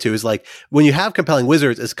was going to get to, is like when you have compelling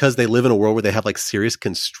wizards, it's because they live in a world where they have like serious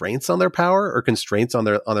constraints on their power or constraints on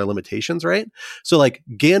their limitations, right? So like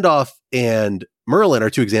Gandalf and Merlin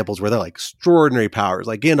are two examples where they're like extraordinary powers.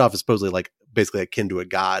 Like Gandalf is supposedly like basically akin to a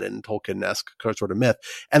god in Tolkien-esque sort of myth.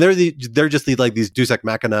 And they're just these Deus Ex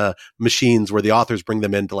Machina machines where the authors bring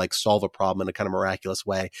them in to like solve a problem in a kind of miraculous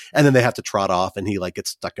way. And then they have to trot off and he like gets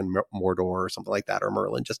stuck in Mordor or something like that. Or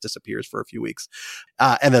Merlin just disappears for a few weeks.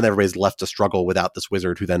 And then everybody's left to struggle without this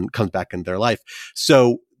wizard who then comes back into their life.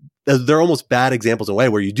 So they're almost bad examples in a way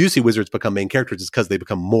where you do see wizards become main characters is because they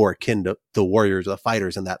become more akin to the warriors or the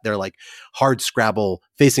fighters, and that they're like hard scrabble,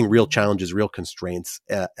 facing real challenges, real constraints,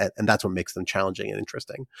 and that's what makes them challenging and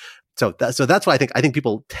interesting. So that's why I think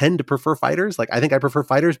people tend to prefer fighters. Like I think I prefer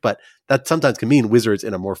fighters, but that sometimes can mean wizards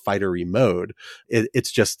in a more fightery mode.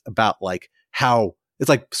 It's just about like how it's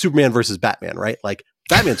like Superman versus Batman, right? Like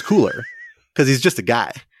Batman's cooler because he's just a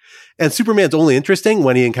guy. And Superman's only interesting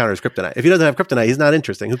when he encounters kryptonite. If he doesn't have kryptonite, he's not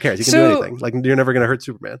interesting. Who cares? He can do anything. Like, you're never going to hurt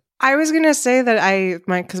Superman. I was going to say that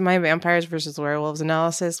because my vampires versus werewolves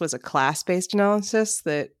analysis was a class-based analysis,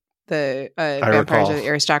 that the vampires are the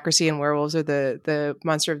aristocracy and werewolves are the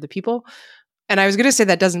monster of the people. And I was going to say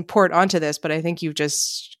that doesn't port onto this, but I think you've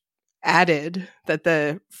just added that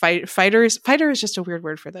the fighter is just a weird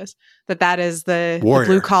word for this, that is the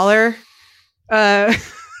blue collar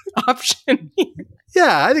option here.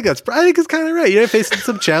 Yeah, I think it's kind of right. Facing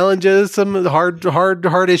some challenges, some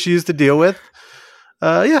hard issues to deal with.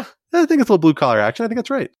 Yeah, I think it's a little blue collar action. I think that's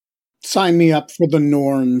right. Sign me up for the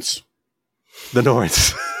Norns. The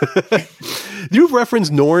Norns. You've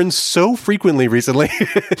referenced Norns so frequently recently.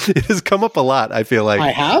 It has come up a lot, I feel like.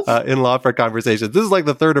 I have? In Lawfare conversations. This is like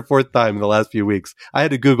the third or fourth time in the last few weeks. I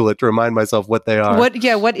had to Google it to remind myself what they are.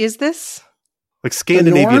 What is this? Like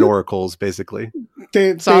Scandinavian oracles, basically.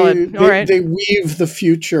 Solid. All right. They weave the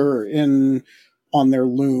future on their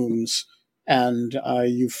looms, and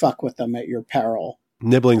you fuck with them at your peril.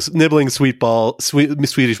 Nibbling Swedish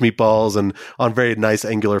meatballs, and on very nice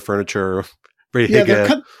angular furniture.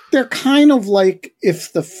 They're kind of like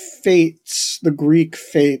if the Greek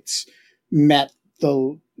fates met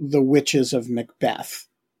the witches of Macbeth.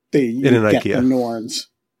 In an get IKEA. The Norns.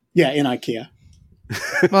 Yeah, in IKEA.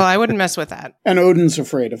 Well, I wouldn't mess with that. And Odin's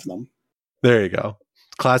afraid of them. There you go.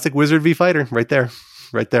 Classic wizard v fighter right there.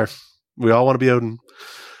 Right there. We all want to be Odin.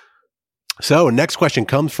 So next question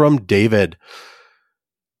comes from David.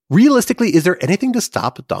 Realistically, is there anything to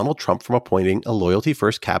stop Donald Trump from appointing a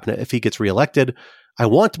loyalty-first cabinet if he gets reelected? I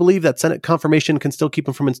want to believe that Senate confirmation can still keep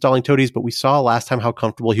him from installing toadies, but we saw last time how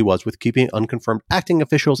comfortable he was with keeping unconfirmed acting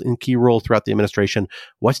officials in key roles throughout the administration.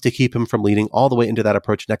 What's to keep him from leading all the way into that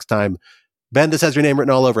approach next time? Ben, this has your name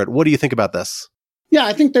written all over it. What do you think about this? Yeah,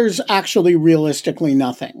 I think there's actually realistically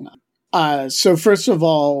nothing. So first of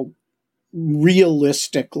all,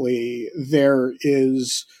 realistically, there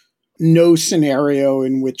is no scenario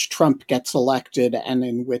in which Trump gets elected and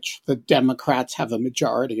in which the Democrats have a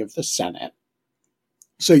majority of the Senate.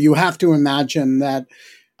 So you have to imagine that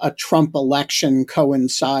a Trump election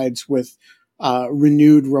coincides with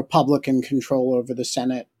renewed Republican control over the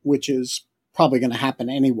Senate, which is probably going to happen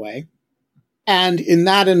anyway. And in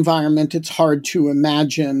that environment, it's hard to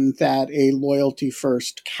imagine that a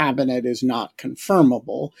loyalty-first cabinet is not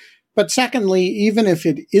confirmable. But secondly, even if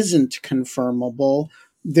it isn't confirmable,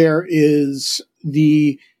 there is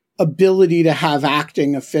the ability to have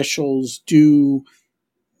acting officials do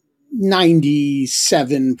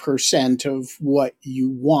 97% of what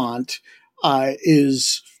you want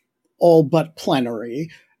is all but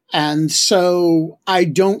plenary. And so I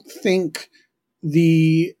don't think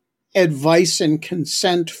the advice and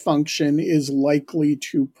consent function is likely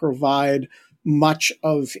to provide much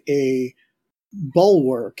of a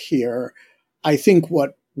bulwark here. I think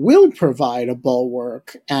what will provide a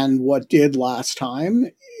bulwark, and what did last time,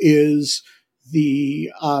 is the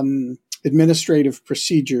Administrative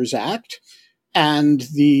Procedures Act and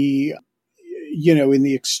in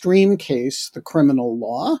the extreme case, the criminal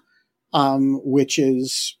law, which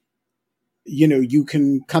is you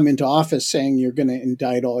can come into office saying you're going to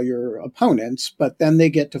indict all your opponents, but then they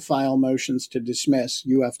get to file motions to dismiss.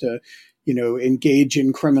 You have to, engage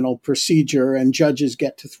in criminal procedure, and judges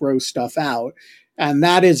get to throw stuff out. And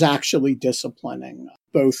that is actually disciplining,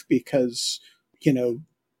 both because,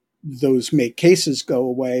 those make cases go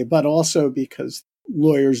away, but also because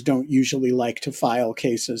lawyers don't usually like to file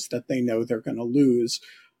cases that they know they're going to lose.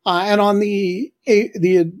 And on the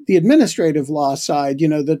administrative law side,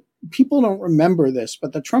 that people don't remember this,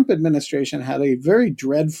 but the Trump administration had a very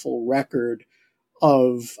dreadful record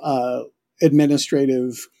of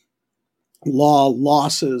administrative law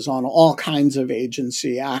losses on all kinds of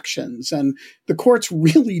agency actions. And the courts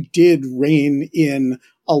really did rein in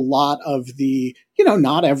a lot of the,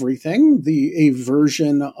 not everything. A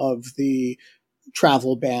version of the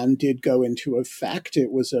travel ban did go into effect.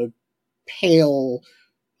 It was a pale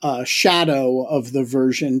shadow of the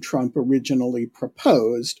version Trump originally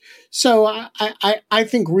proposed. So I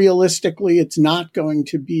think realistically, it's not going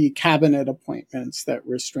to be cabinet appointments that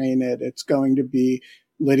restrain it. It's going to be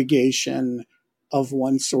litigation of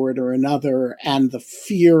one sort or another, and the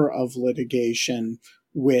fear of litigation,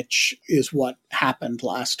 which is what happened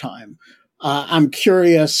last time. I'm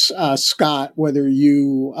curious, Scott, whether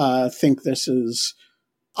you think this is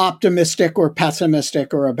optimistic or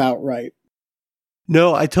pessimistic or about right.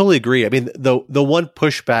 No, I totally agree. I mean, the one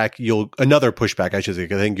pushback, another pushback, I should say, I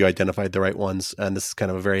think you identified the right ones, and this is kind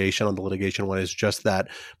of a variation on the litigation one, is just that,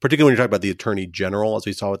 particularly when you're talking about the Attorney General, as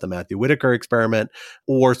we saw with the Matthew Whitaker experiment,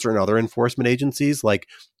 or certain other enforcement agencies, like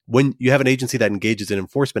when you have an agency that engages in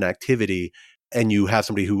enforcement activity and you have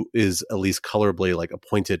somebody who is at least colorably like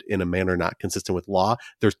appointed in a manner not consistent with law,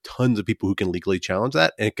 there's tons of people who can legally challenge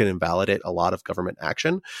that, and it can invalidate a lot of government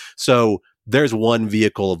action. So there's one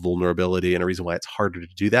vehicle of vulnerability and a reason why it's harder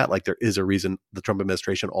to do that. Like there is a reason the Trump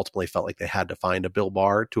administration ultimately felt like they had to find a Bill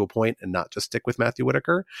Barr to a point and not just stick with Matthew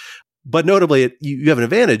Whitaker. But notably, you have an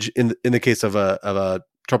advantage in the case of a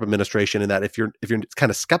Trump administration in that if you're kind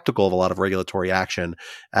of skeptical of a lot of regulatory action,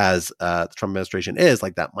 as the Trump administration is,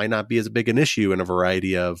 like that might not be as big an issue in a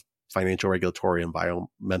variety of financial regulatory,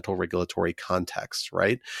 environmental regulatory contexts,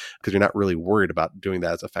 right? Because you're not really worried about doing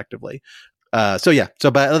that as effectively. But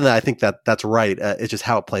other than that, I think that's right. It's just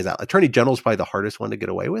how it plays out. Attorney General is probably the hardest one to get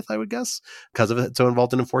away with, I would guess, because of it so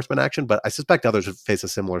involved in enforcement action. But I suspect others would face a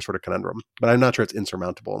similar sort of conundrum. But I'm not sure it's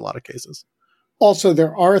insurmountable in a lot of cases. Also,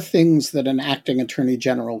 there are things that an acting attorney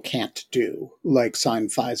general can't do, like sign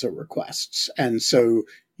FISA requests. And so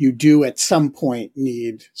you do at some point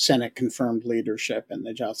need Senate-confirmed leadership in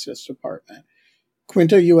the Justice Department.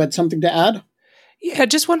 Quinta, you had something to add? Yeah,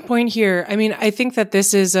 just one point here. I mean, I think that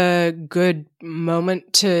this is a good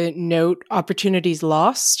moment to note opportunities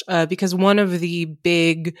lost, because one of the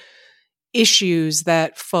big issues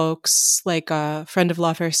that folks like a friend of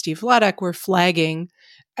Lawfare, Steve Vladeck, were flagging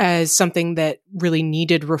as something that really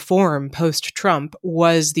needed reform post-Trump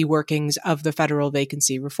was the workings of the Federal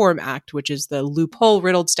Vacancy Reform Act, which is the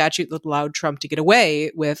loophole-riddled statute that allowed Trump to get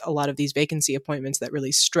away with a lot of these vacancy appointments that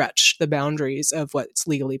really stretch the boundaries of what's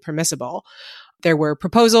legally permissible. There were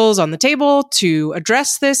proposals on the table to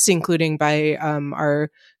address this, including by our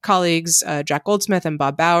colleagues Jack Goldsmith and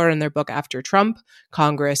Bob Bauer in their book After Trump.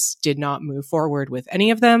 Congress did not move forward with any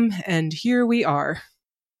of them, and here we are.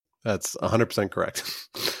 That's 100% correct.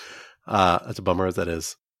 That's a bummer as that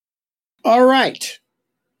is. All right.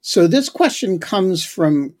 So this question comes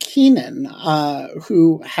from Keenan,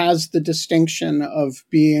 who has the distinction of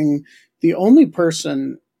being the only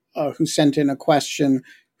person who sent in a question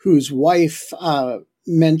whose wife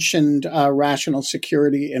mentioned rational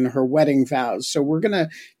security in her wedding vows. So we're going to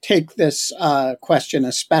take this question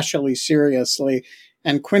especially seriously.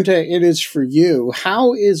 And Quinta, it is for you.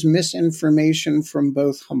 How is misinformation from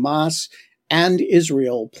both Hamas and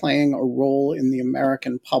Israel playing a role in the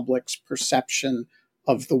American public's perception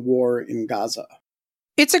of the war in Gaza?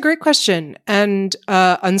 It's a great question, and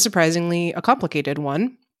unsurprisingly, a complicated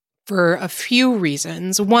one. For a few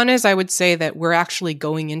reasons. One is I would say that we're actually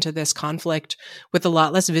going into this conflict with a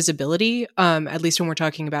lot less visibility, at least when we're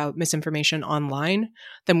talking about misinformation online,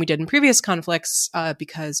 than we did in previous conflicts,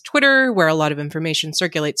 because Twitter, where a lot of information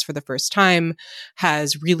circulates for the first time,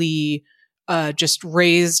 has really just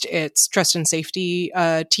raised its trust and safety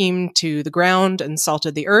team to the ground and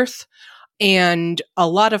salted the earth. And a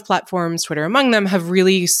lot of platforms, Twitter among them, have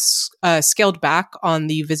really scaled back on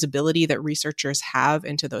the visibility that researchers have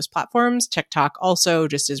into those platforms. TikTok also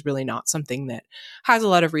just is really not something that has a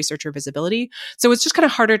lot of researcher visibility. So it's just kind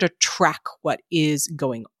of harder to track what is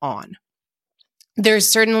going on. There's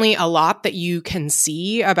certainly a lot that you can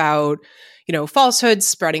see about, falsehoods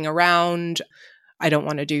spreading around. I don't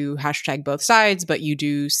want to do hashtag both sides, but you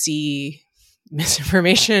do see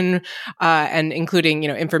misinformation, and including,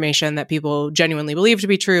 information that people genuinely believe to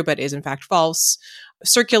be true, but is in fact false,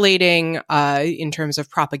 circulating in terms of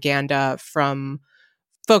propaganda from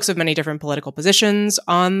folks of many different political positions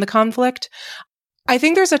on the conflict. I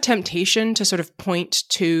think there's a temptation to sort of point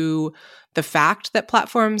to the fact that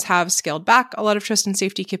platforms have scaled back a lot of trust and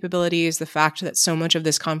safety capabilities, the fact that so much of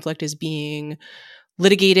this conflict is being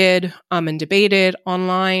litigated and debated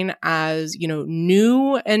online as,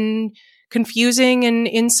 new and confusing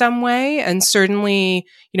in some way. And certainly,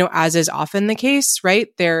 as is often the case, right,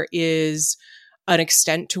 there is an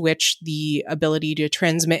extent to which the ability to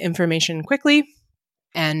transmit information quickly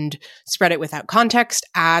and spread it without context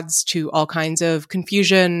adds to all kinds of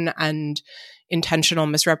confusion and intentional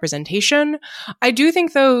misrepresentation. I do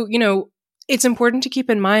think, though, it's important to keep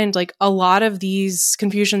in mind, like, a lot of these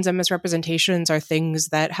confusions and misrepresentations are things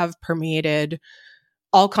that have permeated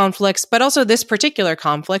all conflicts, but also this particular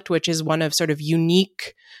conflict, which is one of sort of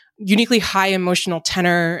uniquely high emotional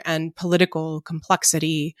tenor and political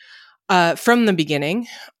complexity from the beginning.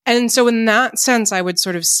 And so in that sense, I would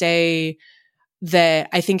sort of say that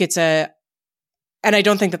I think and I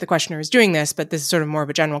don't think that the questioner is doing this, but this is sort of more of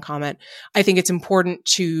a general comment. I think it's important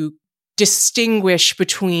to distinguish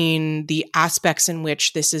between the aspects in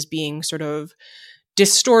which this is being sort of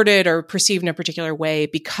distorted or perceived in a particular way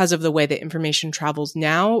because of the way that information travels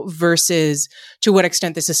now versus to what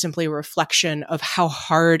extent this is simply a reflection of how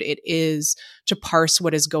hard it is to parse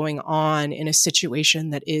what is going on in a situation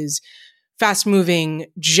that is fast-moving,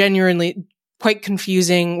 genuinely quite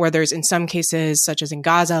confusing, where there's, in some cases, such as in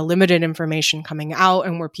Gaza, limited information coming out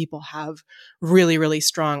and where people have really, really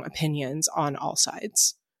strong opinions on all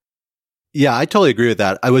sides. Yeah, I totally agree with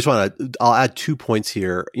that. I'll add 2 points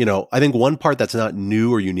here. I think one part that's not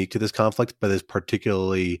new or unique to this conflict, but is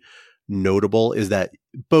particularly notable, is that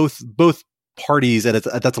both parties, and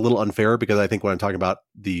that's a little unfair because I think when I'm talking about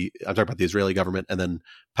the Israeli government and then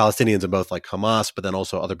Palestinians and both like Hamas, but then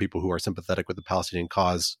also other people who are sympathetic with the Palestinian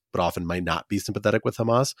cause, but often might not be sympathetic with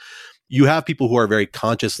Hamas. You have people who are very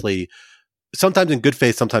consciously, sometimes in good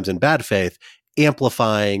faith, sometimes in bad faith,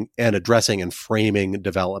 amplifying and addressing and framing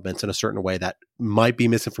developments in a certain way that might be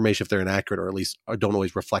misinformation if they're inaccurate, or at least don't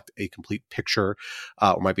always reflect a complete picture,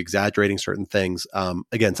 or might be exaggerating certain things.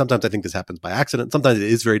 Again, sometimes I think this happens by accident. Sometimes it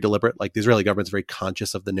is very deliberate. Like the Israeli government is very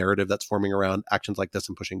conscious of the narrative that's forming around actions like this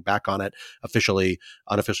and pushing back on it officially,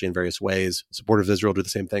 unofficially in various ways. Supporters of Israel do the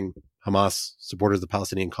same thing. Hamas, supporters of the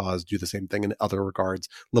Palestinian cause, do the same thing in other regards,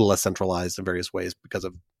 a little less centralized in various ways because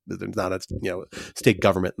of there's not a state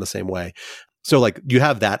government in the same way. So like you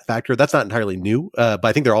have that factor. That's not entirely new, but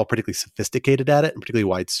I think they're all particularly sophisticated at it and particularly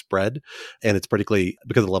widespread. And it's particularly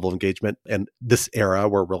because of the level of engagement and this era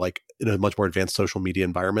where we're like in a much more advanced social media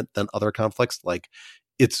environment than other conflicts. Like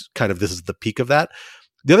it's kind of, this is the peak of that.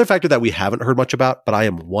 The other factor that we haven't heard much about, but I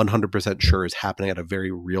am 100% sure is happening at a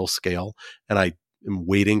very real scale, and I am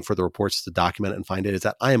waiting for the reports to document it and find it, is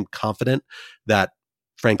that I am confident that,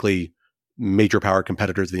 frankly, major power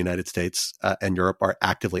competitors of the United States and Europe are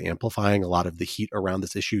actively amplifying a lot of the heat around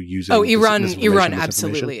this issue using Iran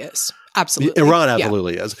absolutely is. Absolutely. Iran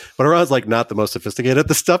absolutely is. But Iran's like not the most sophisticated at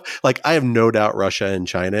this stuff. Like I have no doubt Russia and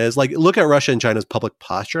China is. Like look at Russia and China's public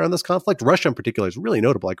posture on this conflict. Russia in particular is really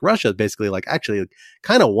notable. Like Russia is basically like actually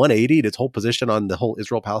kind of 180'd its whole position on the whole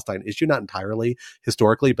Israel-Palestine issue, not entirely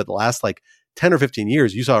historically, but the last like 10 or 15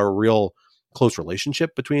 years, you saw a real close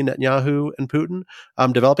relationship between Netanyahu and Putin,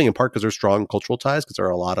 developing in part because there's strong cultural ties, because there are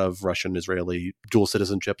a lot of Russian-Israeli dual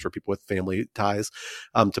citizenships or people with family ties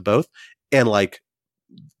to both. And like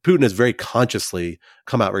Putin has very consciously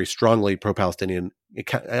come out very strongly pro-Palestinian,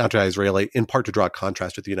 anti-Israeli, in part to draw a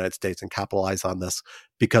contrast with the United States and capitalize on this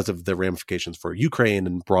because of the ramifications for Ukraine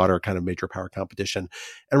and broader kind of major power competition.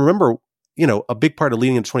 And remember, a big part of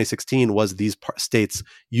leading into 2016 was these states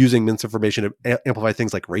using misinformation to amplify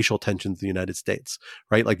things like racial tensions in the United States,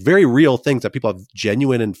 right? Like very real things that people have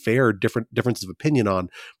genuine and fair differences of opinion on.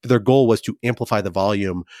 But their goal was to amplify the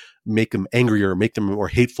volume, make them angrier, make them more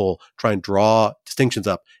hateful, try and draw distinctions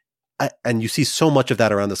up. And you see so much of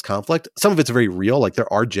that around this conflict. Some of it's very real. Like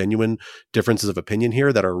there are genuine differences of opinion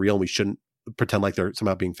here that are real, and we shouldn't pretend like they're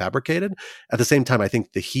somehow being fabricated. At the same time, I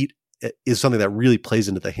think the heat is something that really plays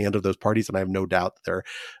into the hand of those parties. And I have no doubt that they're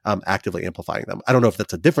actively amplifying them. I don't know if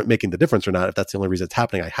that's making the difference or not, if that's the only reason it's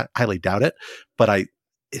happening. I highly doubt it, but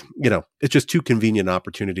it's just too convenient an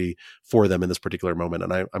opportunity for them in this particular moment.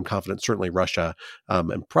 And I'm confident certainly Russia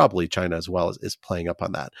and probably China as well is playing up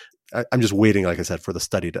on that. I'm just waiting, like I said, for the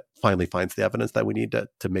study to finally find the evidence that we need to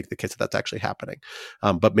make the case that that's actually happening.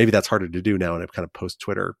 But maybe that's harder to do now in a kind of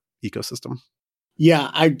post-Twitter ecosystem.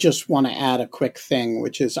 Yeah, I just want to add a quick thing,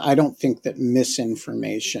 which is I don't think that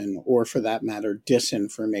misinformation, or for that matter,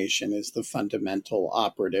 disinformation, is the fundamental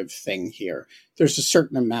operative thing here. There's a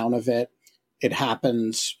certain amount of it. It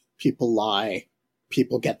happens. People lie.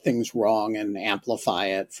 People get things wrong and amplify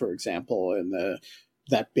it. For example, in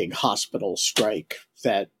that big hospital strike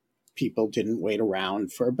that people didn't wait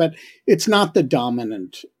around for. But it's not the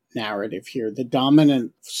dominant narrative here. The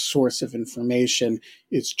dominant source of information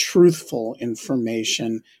is truthful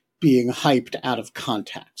information being hyped out of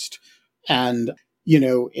context. And,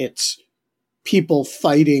 it's people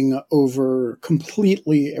fighting over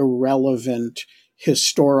completely irrelevant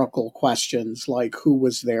historical questions like who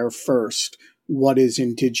was there first, what is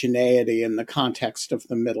indigeneity in the context of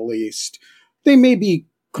the Middle East. They may be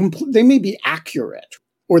accurate,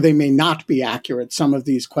 or they may not be accurate. Some of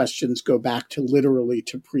these questions go back literally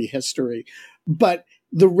to prehistory. But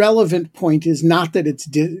the relevant point is not that it's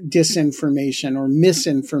disinformation or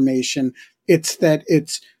misinformation. It's that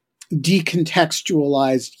it's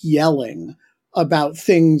decontextualized yelling about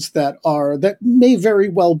things that may very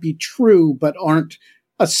well be true, but aren't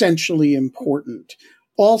essentially important.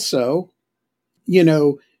 Also,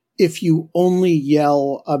 if you only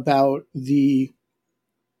yell about the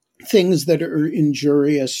things that are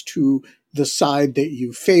injurious to the side that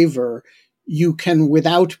you favor, you can,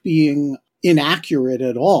 without being inaccurate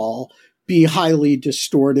at all, be highly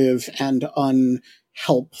distortive and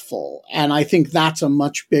unhelpful. And I think that's a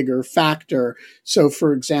much bigger factor. So,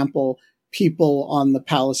 for example, people on the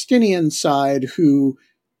Palestinian side who,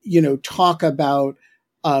 talk about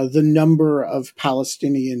the number of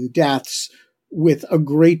Palestinian deaths with a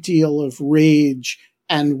great deal of rage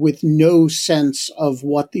and with no sense of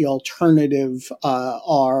what the alternative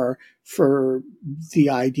are for the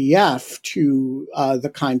IDF to the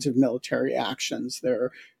kinds of military actions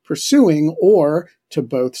they're pursuing, or to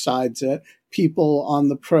both sides people on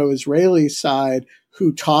the pro-Israeli side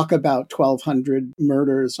who talk about 1,200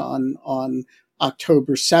 murders on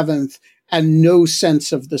October 7th and no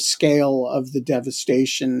sense of the scale of the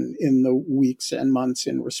devastation in the weeks and months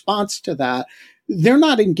in response to that. They're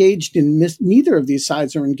not engaged in neither of these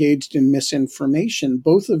sides are engaged in misinformation.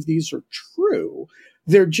 Both of these are true.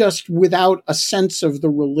 They're just without a sense of the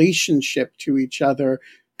relationship to each other,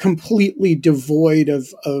 completely devoid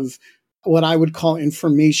of what I would call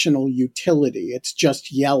informational utility. It's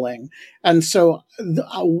just yelling. And so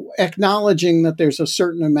acknowledging that there's a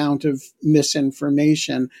certain amount of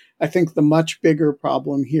misinformation, I think the much bigger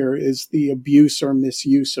problem here is the abuse or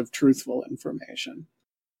misuse of truthful information.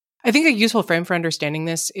 I think a useful frame for understanding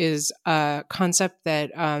this is a concept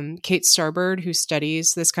that Kate Starbird, who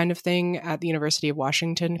studies this kind of thing at the University of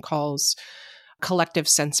Washington, calls collective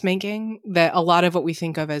sense-making, that a lot of what we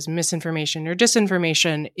think of as misinformation or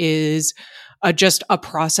disinformation is just a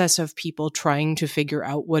process of people trying to figure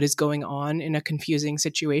out what is going on in a confusing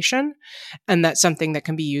situation. And that's something that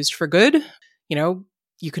can be used for good. You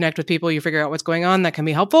connect with people, you figure out what's going on, that can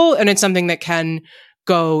be helpful. And it's something that can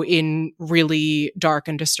go in really dark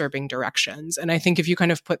and disturbing directions. And I think if you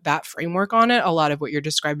kind of put that framework on it, a lot of what you're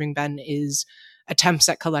describing, Ben, is attempts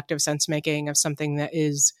at collective sense-making of something that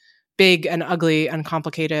is big and ugly and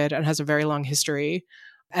complicated and has a very long history,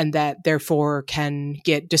 and that therefore can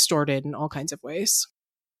get distorted in all kinds of ways.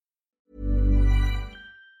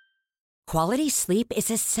 Quality sleep is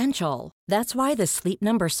essential. That's why the Sleep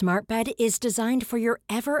Number Smart Bed is designed for your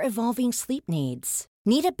ever-evolving sleep needs.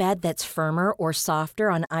 Need a bed that's firmer or softer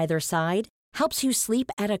on either side? Helps you sleep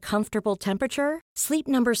at a comfortable temperature? Sleep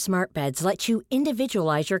Number Smart Beds let you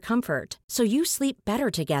individualize your comfort so you sleep better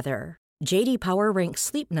together. J.D. Power ranks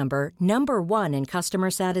Sleep Number number 1 in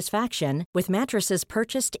customer satisfaction with mattresses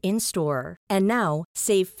purchased in-store. And now,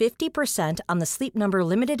 save 50% on the Sleep Number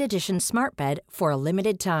Limited Edition Smart Bed for a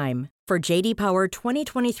limited time. For J.D. Power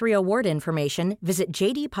 2023 award information, visit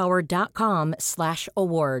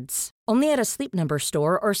jdpower.com/awards. Only at a Sleep Number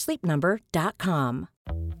store or sleepnumber.com.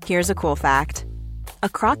 Here's a cool fact. A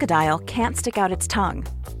crocodile can't stick out its tongue.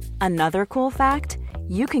 Another cool fact,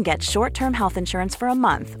 you can get short-term health insurance for a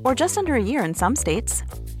month or just under a year in some states.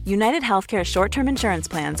 United Healthcare short-term insurance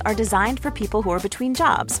plans are designed for people who are between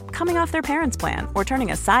jobs, coming off their parents' plan, or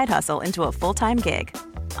turning a side hustle into a full-time gig.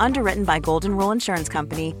 Underwritten by Golden Rule Insurance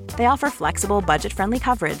Company, they offer flexible, budget-friendly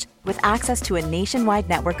coverage with access to a nationwide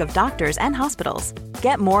network of doctors and hospitals.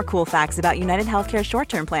 Get more cool facts about United Healthcare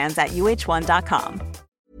short-term plans at uh1.com.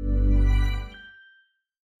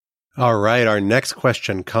 All right, our next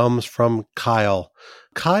question comes from Kyle.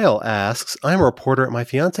 Kyle asks, I'm a reporter. My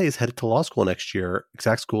fiance is headed to law school next year.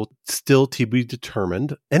 Exact school still to be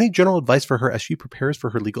determined. Any general advice for her as she prepares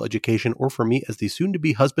for her legal education, or for me as the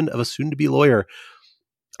soon-to-be husband of a soon-to-be lawyer?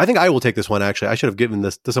 I think I will take this one, actually. I should have given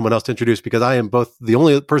this to someone else to introduce because I am both the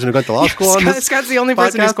only person who went to law school on this Scott's the only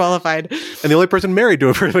person who's qualified. And the only person married to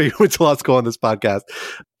a person who went to law school on this podcast.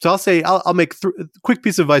 So I'll say, I'll make quick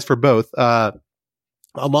piece of advice for both. On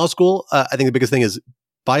law school, I think the biggest thing is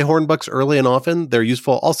buy horn books early and often. They're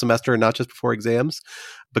useful all semester, not just before exams,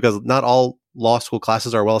 because not all law school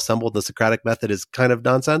classes are well assembled. The Socratic method is kind of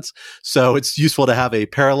nonsense. So it's useful to have a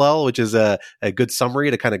parallel, which is a good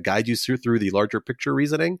summary to kind of guide you through the larger picture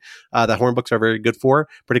reasoning that horn books are very good for,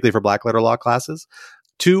 particularly for black letter law classes.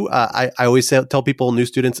 Two, I always tell people, new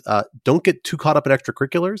students, don't get too caught up in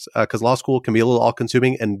extracurriculars because law school can be a little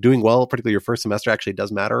all-consuming, and doing well, particularly your first semester, actually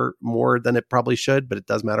does matter more than it probably should, but it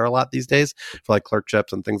does matter a lot these days for like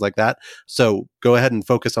clerkships and things like that. So go ahead and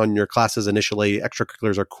focus on your classes initially.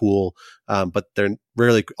 Extracurriculars are cool, but they're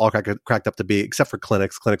rarely all cracked up to be, except for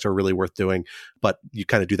clinics. Clinics are really worth doing, but you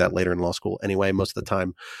kind of do that later in law school anyway, most of the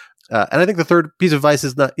time. And I think the third piece of advice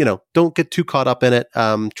is not, don't get too caught up in it.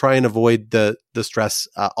 Try and avoid the stress.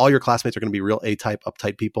 All your classmates are going to be real A-type,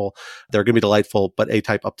 uptight people. They're going to be delightful, but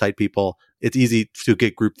A-type, uptight people. It's easy to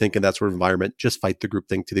get groupthink in that sort of environment. Just fight the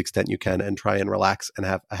groupthink to the extent you can and try and relax and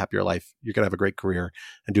have a happier life. You're going to have a great career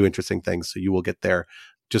and do interesting things. So you will get there.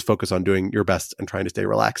 Just focus on doing your best and trying to stay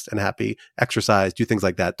relaxed and happy, exercise, do things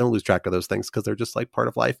like that. Don't lose track of those things because they're just like part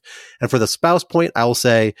of life. And for the spouse point, I will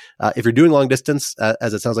say, if you're doing long distance,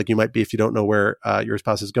 as it sounds like you might be if you don't know where your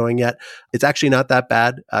spouse is going yet, it's actually not that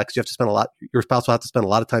bad because you have to spend your spouse will have to spend a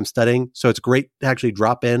lot of time studying. So it's great to actually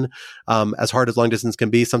drop in as hard as long distance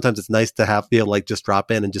can be. Sometimes it's nice to be able to like just drop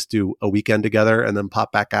in and just do a weekend together and then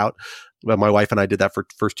pop back out. Well, my wife and I did that for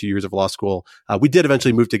the first 2 years of law school. We did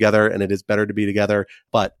eventually move together, and it is better to be together.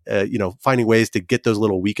 But finding ways to get those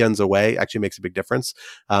little weekends away actually makes a big difference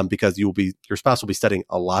because your spouse will be studying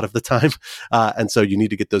a lot of the time, and so you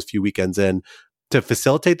need to get those few weekends in. To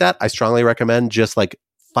facilitate that, I strongly recommend just like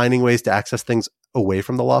finding ways to access things away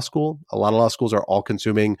from the law school. A lot of law schools are all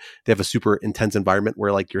consuming. They have a super intense environment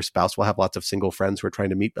where like your spouse will have lots of single friends who are trying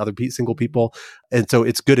to meet other single people. And so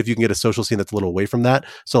it's good if you can get a social scene that's a little away from that.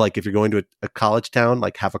 So like if you're going to a college town,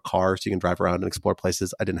 like have a car so you can drive around and explore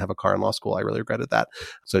places. I didn't have a car in law school. I really regretted that.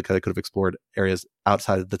 So I could have explored areas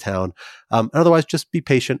outside of the town. Otherwise, just be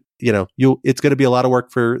patient. It's going to be a lot of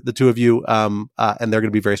work for the two of you. And they're going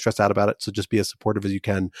to be very stressed out about it. So just be as supportive as you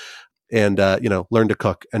can. And, learn to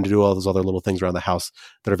cook and to do all those other little things around the house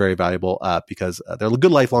that are very valuable because they're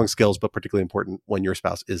good lifelong skills, but particularly important when your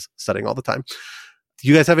spouse is studying all the time. Do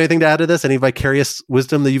you guys have anything to add to this? Any vicarious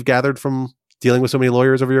wisdom that you've gathered from dealing with so many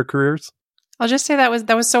lawyers over your careers? I'll just say that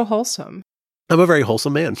was so wholesome. I'm a very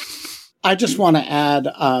wholesome man. I just want to add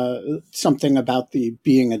something about the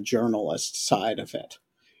being a journalist side of it.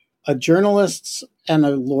 A journalist's and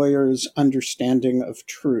a lawyer's understanding of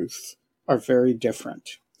truth are very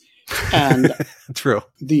different. And true.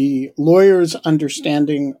 The lawyer's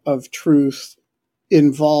understanding of truth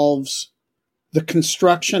involves the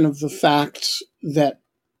construction of the facts that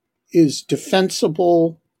is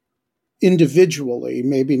defensible individually,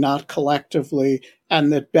 maybe not collectively,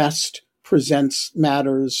 and that best presents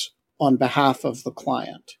matters on behalf of the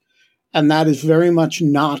client. And that is very much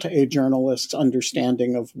not a journalist's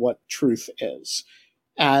understanding of what truth is.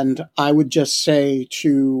 And I would just say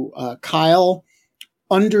to Kyle,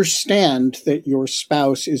 understand that your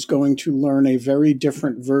spouse is going to learn a very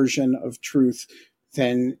different version of truth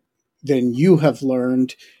than you have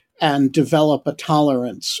learned, and develop a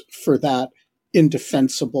tolerance for that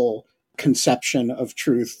indefensible conception of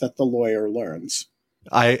truth that the lawyer learns.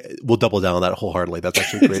 I will double down on that wholeheartedly. That's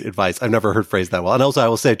actually great advice. I've never heard phrased that well. And also I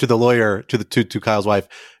will say to the lawyer, to Kyle's wife,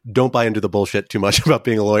 don't buy into the bullshit too much about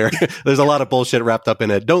being a lawyer. There's a lot of bullshit wrapped up in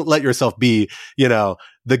it. Don't let yourself be,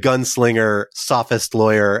 the gunslinger, sophist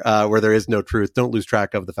lawyer, where there is no truth. Don't lose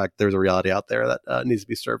track of the fact that there's a reality out there that needs to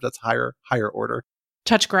be served. That's higher order.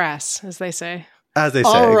 Touch grass, as they say. As they say,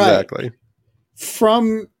 all right. Exactly.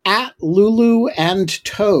 From @Lulu and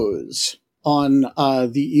Toes on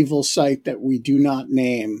the evil site that we do not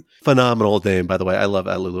name. Phenomenal name, by the way. I love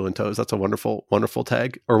 @Lulu and Toes. That's a wonderful, wonderful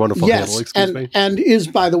tag or wonderful handle. Excuse me. And is,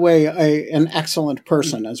 by the way, an excellent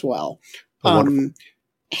person as well.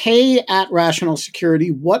 Hey, @Rational Security,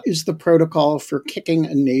 what is the protocol for kicking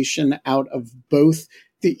a nation out of both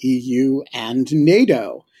the EU and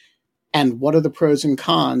NATO? And what are the pros and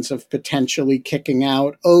cons of potentially kicking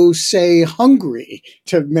out, say, Hungary,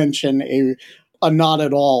 to mention a not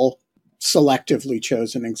at all selectively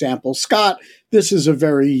chosen example? Scott, this is a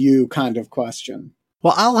very you kind of question.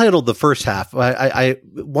 Well, I'll handle the first half. I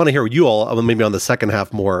want to hear you all, maybe on the second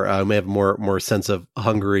half more. I may have more sense of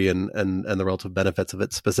Hungary and the relative benefits of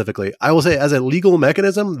it specifically. I will say, as a legal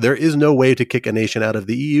mechanism, there is no way to kick a nation out of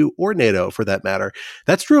the EU or NATO, for that matter.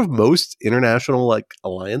 That's true of most international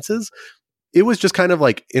alliances. It was just kind of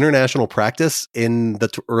like international practice in the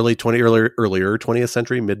earlier 20th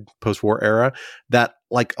century, mid post-war era, that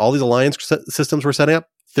like all these alliance systems were setting up.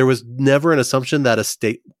 There was never an assumption that a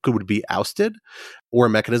state would be ousted or a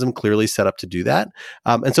mechanism clearly set up to do that.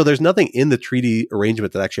 And so there's nothing in the treaty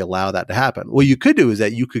arrangement that actually allow that to happen. What you could do is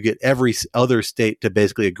that you could get every other state to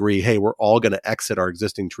basically agree, hey, we're all going to exit our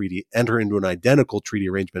existing treaty, enter into an identical treaty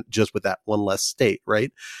arrangement just with that one less state,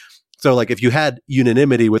 right? So like if you had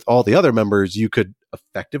unanimity with all the other members, you could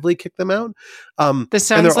effectively kick them out. This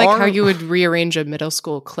sounds like how you would rearrange a middle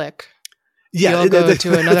school clique. Yeah, you'll go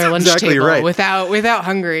to another lunch exactly table right. without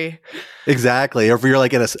Hungary. Exactly. Or if you're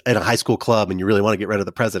like in a high school club and you really want to get rid of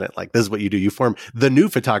the president, like this is what you do. You form the new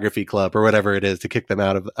photography club or whatever it is to kick them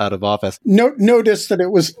out of office. Notice that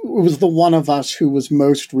it was the one of us who was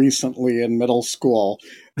most recently in middle school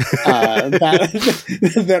that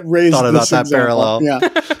raised thought about that example. parallel. Yeah,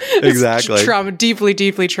 exactly. Deeply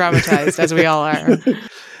traumatized as we all are.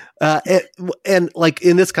 And like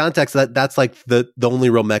in this context, that's like the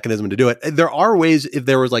only real mechanism to do it. There are ways if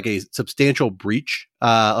there was like a substantial breach,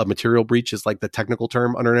 a material breach is like the technical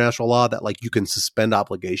term under international law, that like you can suspend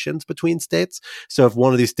obligations between states. So if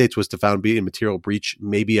one of these states was to found be in material breach,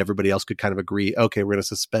 maybe everybody else could kind of agree, okay, we're going to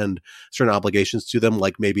suspend certain obligations to them,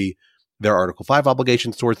 like maybe their Article 5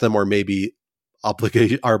 obligations towards them, or maybe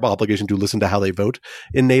our obligation to listen to how they vote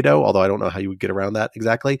in NATO, although I don't know how you would get around that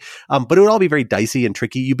exactly. But it would all be very dicey and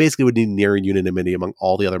tricky. You basically would need near unanimity among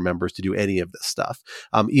all the other members to do any of this stuff,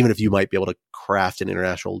 even if you might be able to craft an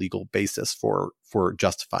international legal basis for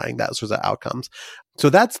justifying that sorts of outcomes. So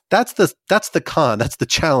that's the con. That's the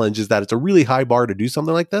challenge, is that it's a really high bar to do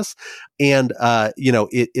something like this, and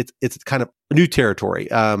it's kind of new territory,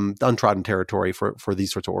 untrodden territory for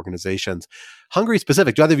these sorts of organizations. Hungary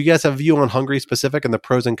specific. Do either of you guys have a view on Hungary specific and the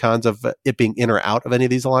pros and cons of it being in or out of any of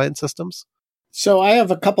these alliance systems? So I have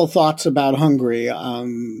a couple thoughts about Hungary.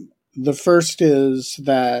 The first is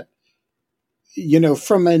that,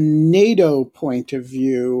 from a NATO point of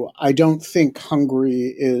view, I don't think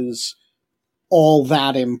Hungary is all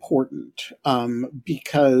that important,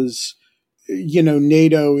 because,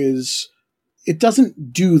 NATO it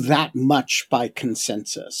doesn't do that much by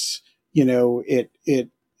consensus.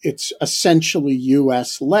 It's essentially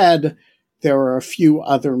US led. There are a few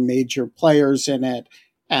other major players in it,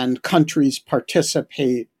 and countries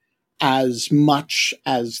participate as much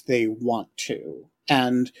as they want to.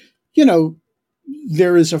 And,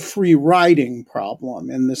 there is a free riding problem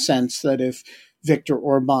in the sense that if Viktor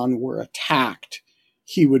Orban were attacked,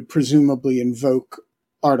 he would presumably invoke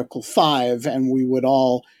Article 5, and we would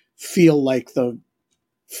all feel like the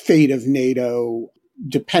fate of NATO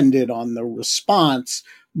depended on the response.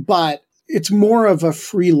 But it's more of a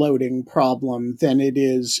freeloading problem than it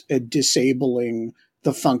is a disabling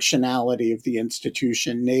the functionality of the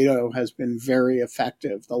institution. NATO has been very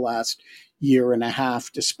effective the last year and a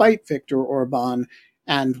half, despite Viktor Orban,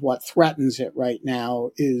 and what threatens it right now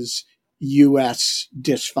is U.S.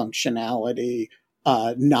 dysfunctionality,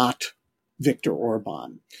 not Viktor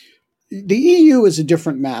Orban. The EU is a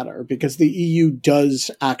different matter because the EU does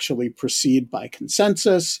actually proceed by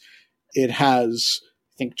consensus. It has,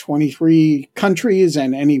 I think, 23 countries,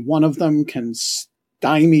 and any one of them can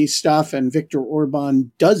stymie stuff, and Viktor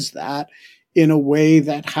Orban does that in a way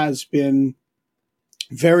that has been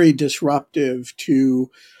very disruptive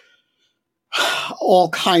to all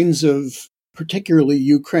kinds of particularly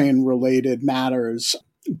Ukraine-related matters,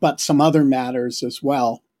 but some other matters as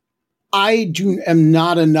well. I am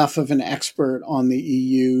not enough of an expert on the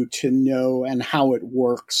EU to know and how it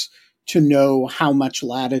works, to know how much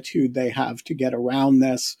latitude they have to get around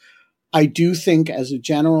this. I do think as a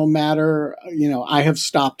general matter, I have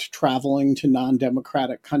stopped traveling to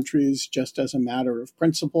non-democratic countries just as a matter of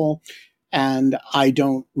principle. And I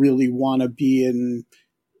don't really want to be in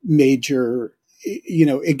major,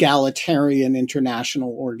 egalitarian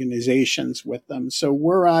international organizations with them. So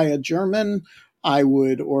were I a German,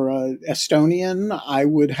 or a Estonian, I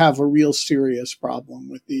would have a real serious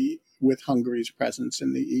problem with Hungary's presence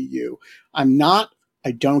in the EU. I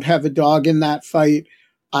don't have a dog in that fight.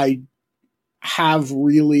 I have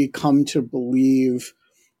really come to believe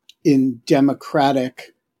in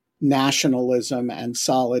democratic nationalism and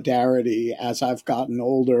solidarity as I've gotten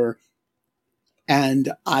older.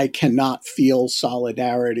 And I cannot feel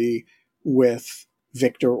solidarity with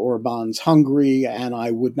Viktor Orban's Hungary, and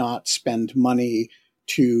I would not spend money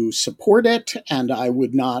to support it, and I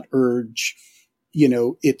would not urge,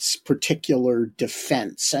 its particular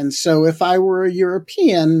defense. And so if I were a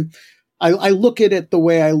European, I look at it the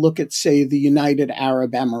way I look at, say, the United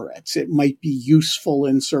Arab Emirates. It might be useful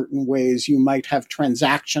in certain ways. You might have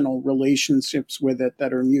transactional relationships with it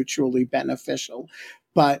that are mutually beneficial.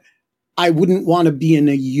 But I wouldn't want to be in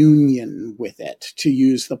a union with it, to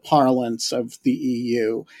use the parlance of the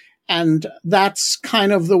EU. And that's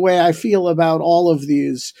kind of the way I feel about all of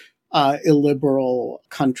these illiberal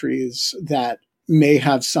countries that may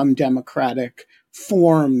have some democratic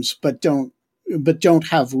forms, but don't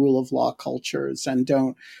have rule of law cultures and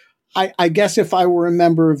don't. I guess if I were a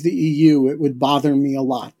member of the EU, it would bother me a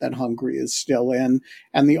lot that Hungary is still in.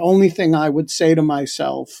 And the only thing I would say to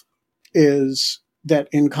myself is that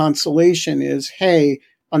in consolation is, hey,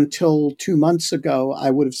 until 2 months ago,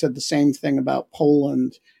 I would have said the same thing about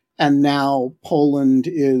Poland. And now Poland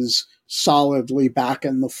is solidly back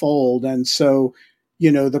in the fold. And so,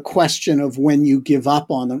 the question of when you give up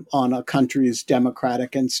on a country's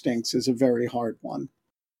democratic instincts is a very hard one.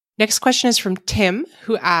 Next question is from Tim,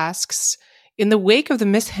 who asks, in the wake of the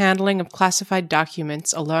mishandling of classified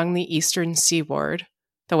documents along the eastern seaboard,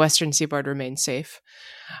 the western seaboard remains safe,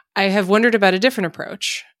 I have wondered about a different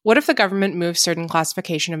approach. What if the government moves certain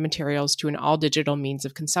classification of materials to an all-digital means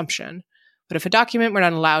of consumption? What if a document were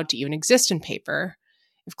not allowed to even exist in paper?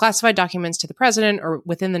 If classified documents to the president or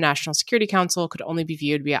within the National Security Council could only be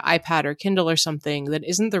viewed via iPad or Kindle or something, then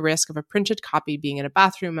isn't the risk of a printed copy being in a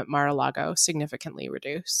bathroom at Mar-a-Lago significantly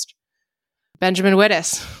reduced? Benjamin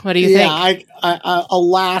Wittes, what do you think?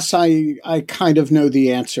 Alas, I kind of know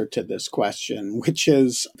the answer to this question, which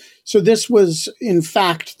is, so this was, in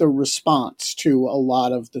fact, the response to a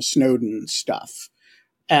lot of the Snowden stuff.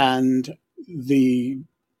 And the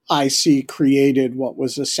IC created what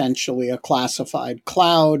was essentially a classified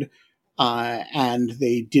cloud, and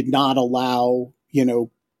they did not allow,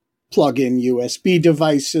 plug-in USB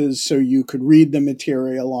devices so you could read the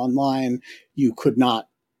material online. You could not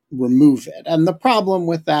remove it. And the problem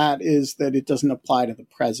with that is that it doesn't apply to the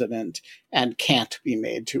president and can't be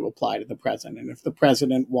made to apply to the president. If the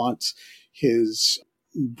president wants his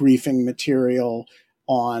briefing material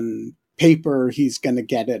on paper, he's going to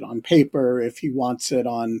get it on paper. If he wants it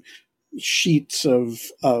on sheets of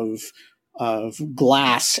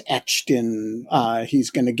glass etched in,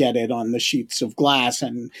 he's going to get it on the sheets of glass.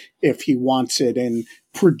 And if he wants it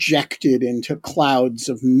projected into clouds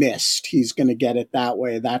of mist, he's going to get it that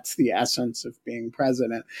way. That's the essence of being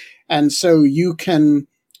president. And so you can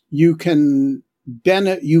do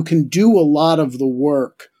a lot of the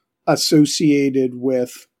work associated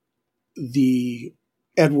with the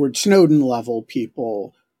Edward Snowden level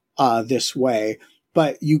people this way,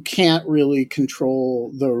 but you can't really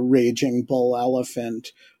control the raging bull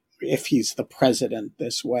elephant if he's the president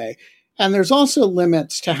this way. And there's also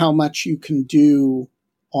limits to how much you can do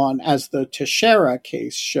on, as the Teixeira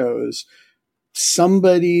case shows,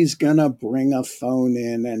 somebody's gonna bring a phone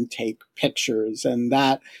in and take pictures, and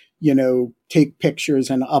that, take pictures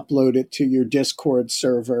and upload it to your Discord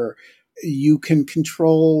server. You can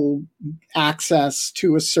control access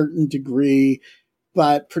to a certain degree,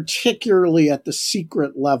 but particularly at the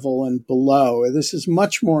secret level and below. This is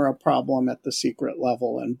much more a problem at the secret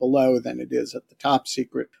level and below than it is at the top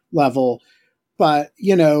secret level. But,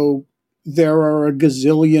 there are a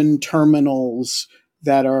gazillion terminals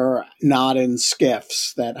that are not in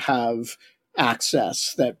SCIFs that have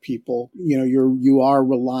access that people, you are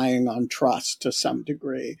relying on trust to some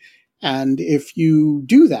degree. And if you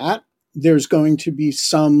do that, there's going to be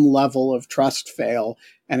some level of trust fail,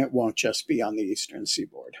 and it won't just be on the Eastern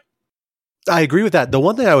Seaboard. I agree with that. The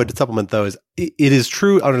one thing I would supplement, though, is it is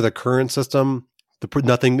true under the current system,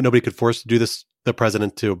 nobody could force the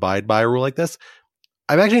president to abide by a rule like this.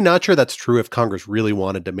 I'm actually not sure that's true if Congress really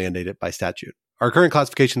wanted to mandate it by statute. Our current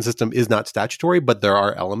classification system is not statutory, but there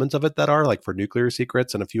are elements of it that are, like for nuclear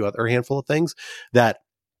secrets and a handful of things that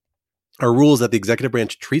are rules that the executive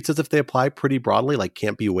branch treats as if they apply pretty broadly, like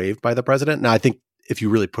can't be waived by the president. Now, I think if you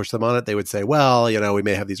really push them on it, they would say, well, we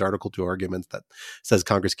may have these Article 2 arguments that says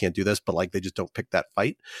Congress can't do this, but they just don't pick that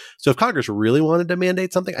fight. So if Congress really wanted to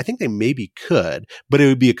mandate something, I think they maybe could, but it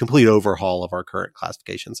would be a complete overhaul of our current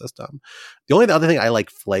classification system. The only other thing I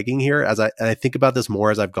like flagging here, and I think about this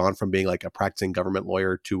more as I've gone from being like a practicing government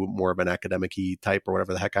lawyer to more of an academic-y type or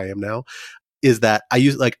whatever the heck I am now, is that I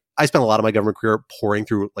spent a lot of my government career pouring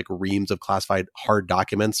through reams of classified hard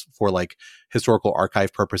documents for historical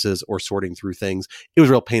archive purposes or sorting through things. It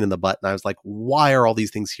was a real pain in the butt. And I was like, why are all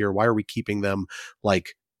these things here? Why are we keeping them?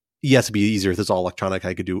 yes, it'd be easier if it's all electronic.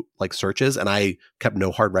 I could do like searches, and I kept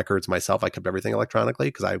no hard records myself. I kept everything electronically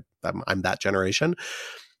because I'm that generation.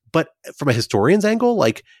 But from a historian's angle,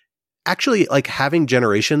 like actually like having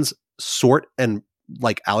generations sort and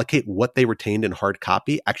like allocate what they retained in hard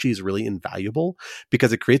copy actually is really invaluable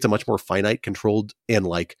because it creates a much more finite, controlled, and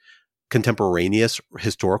like contemporaneous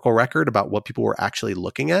historical record about what people were actually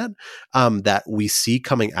looking at, that we see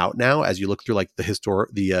coming out now as you look through like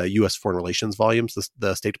the U.S. Foreign Relations volumes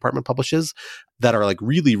the State Department publishes that are like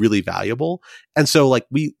really, really valuable. And so like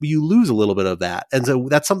you lose a little bit of that. And so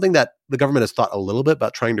that's something that the government has thought a little bit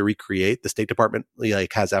about trying to recreate. The State Department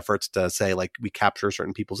like has efforts to say like we capture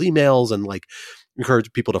certain people's emails and like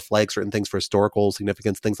encourage people to flag certain things for historical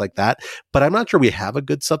significance, things like that. But I'm not sure we have a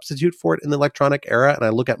good substitute for it in the electronic era. And I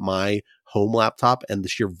look at my home laptop and the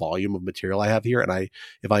sheer volume of material I have here. And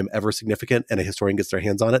if I'm ever significant and a historian gets their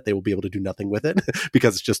hands on it, they will be able to do nothing with it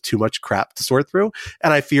because it's just too much crap to sort through.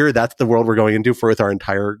 And I fear that's the world we're going into for with our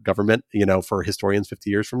entire government, for historians 50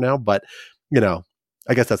 years from now. But,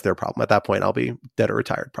 I guess that's their problem. At that point, I'll be dead or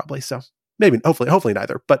retired probably. So maybe, hopefully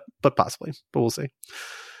neither, but possibly, but we'll see.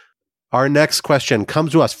 Our next question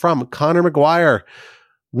comes to us from Connor McGuire.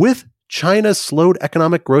 With China's slowed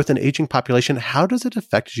economic growth and aging population, how does it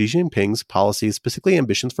affect Xi Jinping's policies, specifically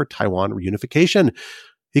ambitions for Taiwan reunification?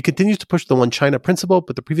 He continues to push the One China principle,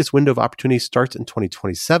 but the previous window of opportunity starts in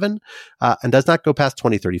 2027 and does not go past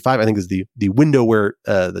 2035. I think is the window where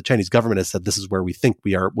the Chinese government has said this is where we think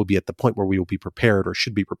we'll be at the point where we will be prepared or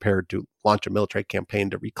should be prepared to launch a military campaign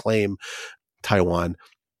to reclaim Taiwan.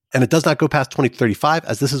 And it does not go past 2035,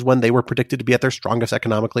 as this is when they were predicted to be at their strongest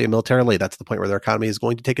economically and militarily. That's the point where their economy is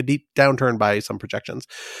going to take a deep downturn by some projections.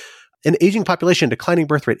 An aging population, declining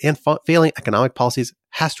birth rate, and failing economic policies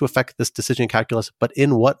has to affect this decision calculus, but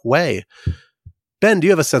in what way? Ben, do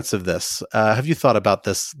you have a sense of this? Have you thought about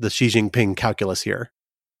the Xi Jinping calculus here?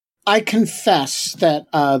 I confess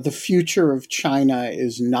that the future of China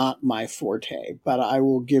is not my forte, but I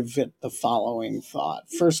will give it the following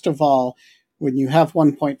thought. First of all, when you have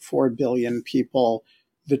 1.4 billion people,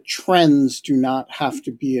 the trends do not have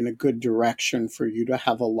to be in a good direction for you to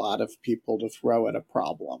have a lot of people to throw at a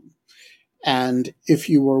problem. And if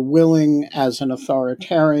you are willing as an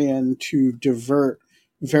authoritarian to divert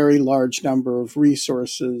very large number of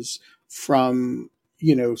resources from,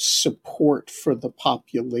 support for the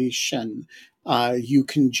population, you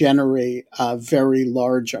can generate very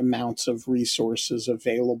large amounts of resources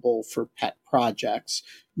available for pet projects.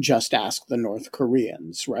 Just ask the North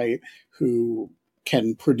Koreans, right, who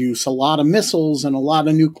can produce a lot of missiles and a lot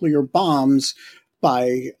of nuclear bombs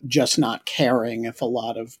by just not caring if a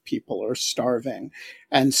lot of people are starving.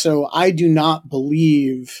 And so I do not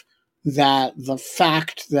believe that the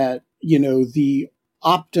fact that, the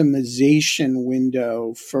optimization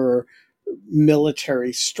window for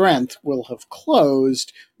military strength will have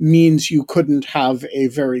closed means you couldn't have a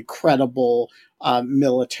very credible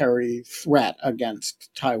military threat against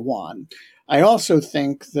Taiwan. I also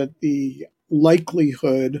think that the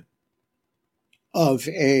likelihood of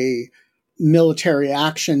a military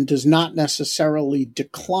action does not necessarily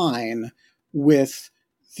decline with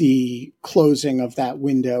the closing of that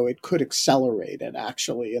window. It could accelerate it,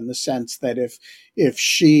 actually, in the sense that if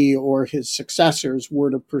Xi or his successors were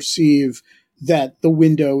to perceive that the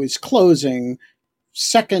window is closing,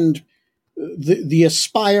 the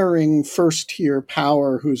aspiring first-tier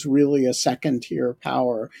power who's really a second-tier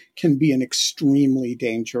power can be an extremely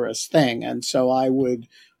dangerous thing. And so I would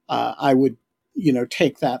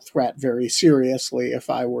take that threat very seriously if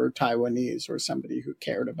I were Taiwanese or somebody who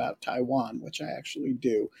cared about Taiwan, which I actually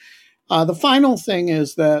do. The final thing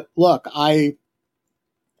is that, look, I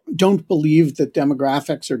don't believe that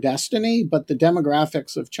demographics are destiny, but the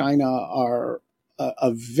demographics of China are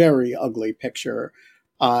a very ugly picture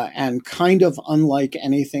and kind of unlike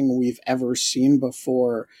anything we've ever seen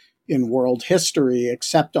before in world history,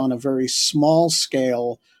 except on a very small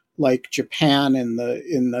scale, like Japan in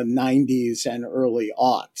the 90s and early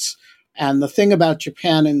aughts. And the thing about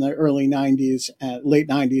Japan in the early 90s, late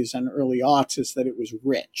 90s and early aughts is that it was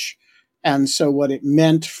rich. And so what it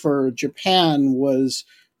meant for Japan was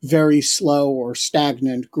very slow or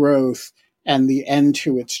stagnant growth and the end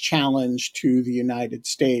to its challenge to the United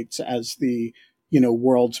States as the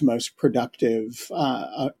world's most productive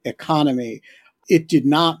economy. It did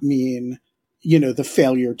not mean the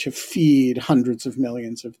failure to feed hundreds of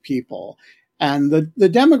millions of people. And the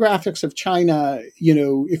demographics of China,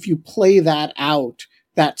 if you play that out,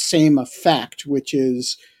 that same effect, which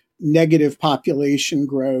is negative population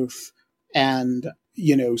growth and,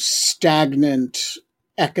 stagnant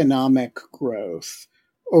economic growth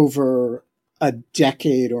over a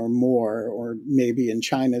decade or more, or maybe in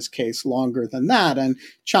China's case, longer than that. And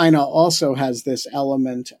China also has this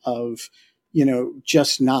element of,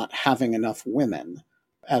 just not having enough women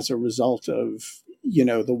as a result of,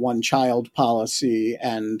 the one-child policy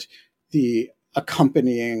and the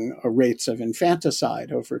accompanying rates of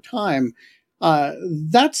infanticide over time.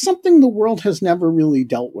 That's something the world has never really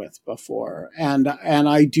dealt with before. And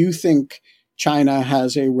I do think China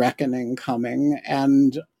has a reckoning coming.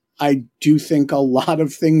 And I do think a lot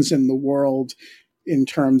of things in the world in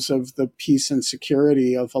terms of the peace and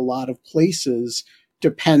security of a lot of places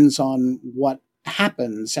depends on what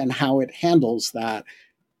happens and how it handles that.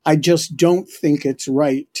 I just don't think it's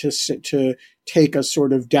right to take a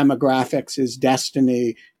sort of demographics is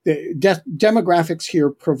destiny. Demographics here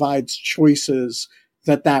provides choices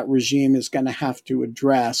that regime is going to have to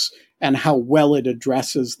address, and how well it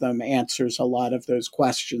addresses them answers a lot of those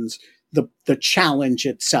questions. The challenge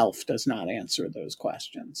itself does not answer those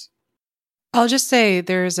questions. I'll just say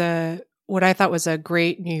there's what I thought was a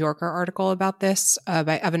great New Yorker article about this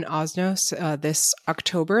by Evan Osnos this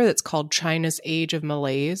October that's called China's Age of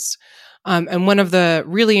Malaise. And one of the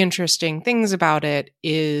really interesting things about it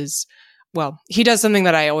is, well, he does something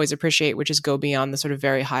that I always appreciate, which is go beyond the sort of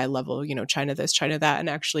very high level, China this, China that, and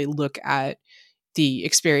actually look at the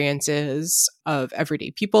experiences of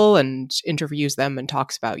everyday people and interviews them and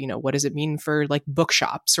talks about, what does it mean for like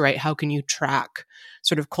bookshops, right? How can you track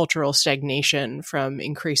sort of cultural stagnation from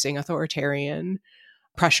increasing authoritarian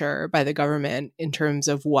pressure by the government in terms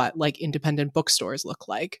of what like independent bookstores look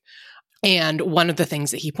like? And one of the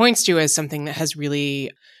things that he points to as something that has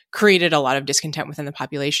really created a lot of discontent within the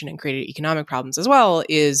population and created economic problems as well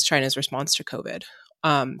is China's response to COVID.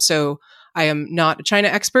 So I am not a China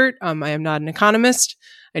expert. I am not an economist.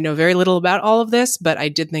 I know very little about all of this, but I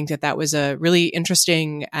did think that was a really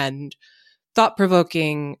interesting and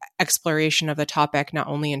thought-provoking exploration of the topic, not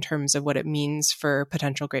only in terms of what it means for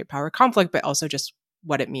potential great power conflict, but also just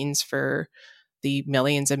what it means for the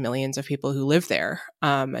millions and millions of people who live there,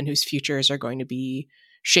 and whose futures are going to be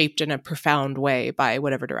shaped in a profound way by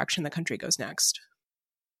whatever direction the country goes next.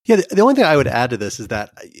 Yeah, the only thing I would add to this is that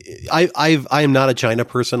I am not a China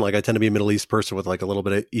person. Like, I tend to be a Middle East person with like a little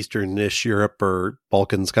bit of Eastern-ish Europe or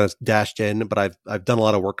Balkans kind of dashed in. But I've done a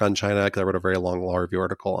lot of work on China because I wrote a very long law review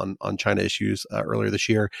article on China issues earlier this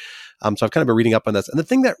year. So I've kind of been reading up on this. And the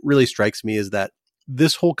thing that really strikes me is that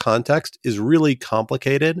this whole context is really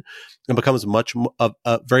complicated and becomes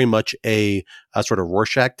very much a sort of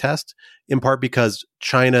Rorschach test, in part because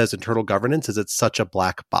China's internal governance is it's such a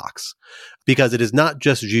black box, because it is not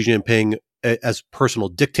just Xi Jinping as personal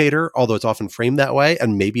dictator, although it's often framed that way,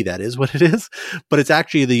 and maybe that is what it is, but it's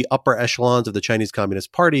actually the upper echelons of the Chinese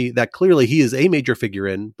Communist Party that clearly he is a major figure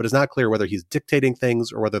in, but it's not clear whether he's dictating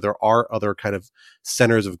things or whether there are other kind of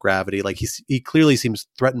centers of gravity. Like he clearly seems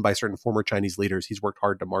threatened by certain former Chinese leaders he's worked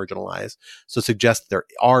hard to marginalize. So suggests there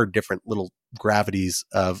are different little gravities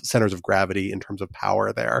of centers of gravity in terms of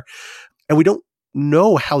power there. And we don't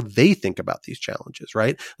know how they think about these challenges,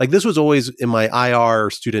 right? Like, this was always in my IR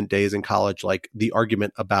student days in college, like the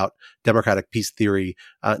argument about democratic peace theory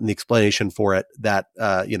and the explanation for it that,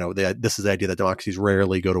 this is the idea that democracies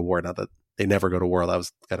rarely go to war, not that they never go to war. That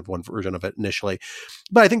was kind of one version of it initially.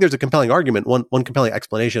 But I think there's a compelling argument. One compelling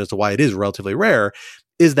explanation as to why it is relatively rare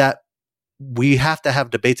is that we have to have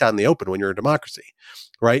debates out in the open when you're a democracy,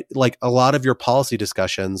 right? Like, a lot of your policy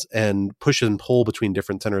discussions and push and pull between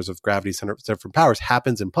different centers of gravity, different powers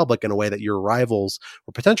happens in public in a way that your rivals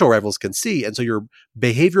or potential rivals can see. And so your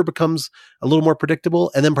behavior becomes a little more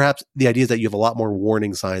predictable. And then perhaps the idea is that you have a lot more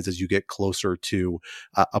warning signs as you get closer to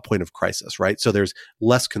a point of crisis, right? So there's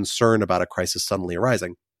less concern about a crisis suddenly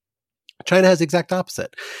arising. China has the exact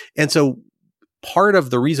opposite. And so part of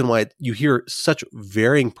the reason why you hear such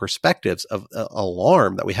varying perspectives of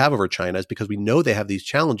alarm that we have over China is because we know they have these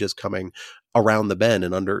challenges coming around the bend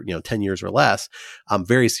in under 10 years or less,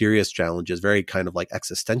 very serious challenges, very kind of like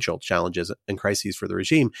existential challenges and crises for the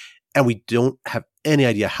regime. And we don't have any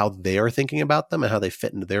idea how they are thinking about them and how they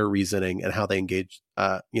fit into their reasoning and how they engage,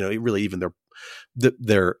 really even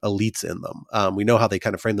their elites in them. We know how they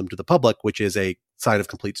kind of frame them to the public, which is a sign of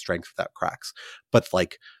complete strength without cracks. But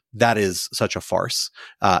like, that is such a farce.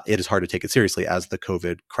 It is hard to take it seriously, as the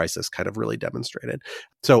COVID crisis kind of really demonstrated.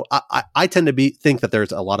 So I tend to think that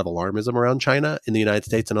there's a lot of alarmism around China in the United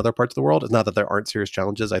States and other parts of the world. It's not that there aren't serious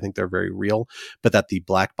challenges. I think they're very real, but that the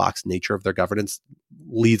black box nature of their governance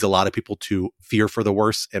leads a lot of people to fear for the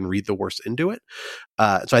worst and read the worst into it.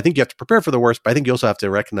 So I think you have to prepare for the worst, but I think you also have to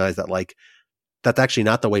recognize that, like, that's actually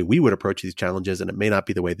not the way we would approach these challenges, and it may not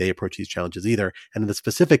be the way they approach these challenges either. And in the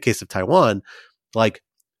specific case of Taiwan, like,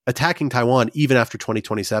 attacking Taiwan even after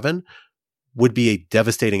 2027 would be a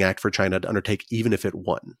devastating act for China to undertake, even if it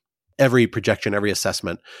won. Every projection, every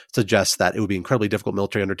assessment suggests that it would be an incredibly difficult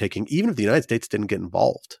military undertaking, even if the United States didn't get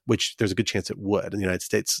involved, which there's a good chance it would. And the United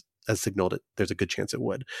States has signaled it, there's a good chance it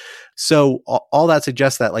would. So all that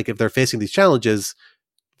suggests that, like, if they're facing these challenges,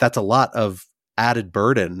 that's a lot of added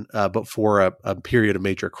burden, but for a period of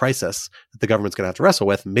major crisis that the government's going to have to wrestle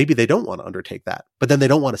with. Maybe they don't want to undertake that, but then they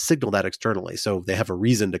don't want to signal that externally. So they have a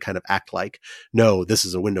reason to kind of act like, no, this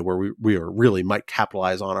is a window where we are really might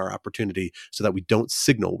capitalize on our opportunity so that we don't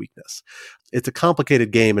signal weakness. It's a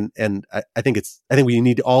complicated game. And I think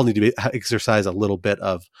we all need to exercise a little bit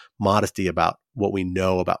of modesty about what we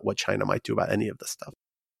know about what China might do about any of this stuff.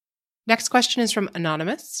 Next question is from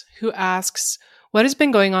Anonymous, who asks, what has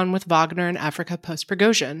been going on with Wagner in Africa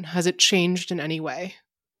post-Prigozhin? Has it changed in any way?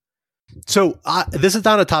 So this is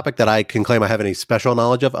not a topic that I can claim I have any special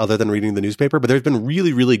knowledge of other than reading the newspaper, but there's been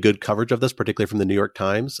really, really good coverage of this, particularly from the New York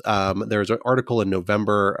Times. There's an article in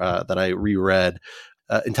November that I reread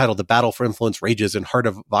entitled "The Battle for Influence Rages in Heart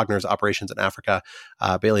of Wagner's Operations in Africa."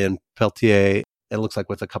 Bailey and Peltier, it looks like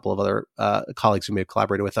with a couple of other colleagues who may have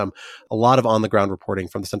collaborated with them, a lot of on-the-ground reporting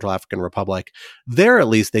from the Central African Republic. There, at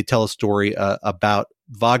least, they tell a story about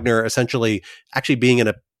Wagner essentially actually being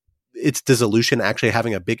in its dissolution actually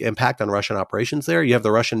having a big impact on Russian operations there. You have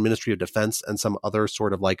the Russian Ministry of Defense and some other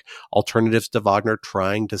sort of like alternatives to Wagner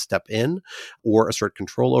trying to step in or assert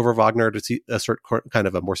control over Wagner to assert kind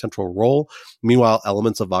of a more central role. Meanwhile,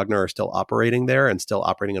 elements of Wagner are still operating there and still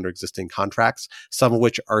operating under existing contracts, some of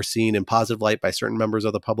which are seen in positive light by certain members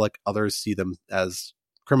of the public. Others see them as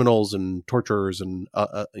criminals and torturers and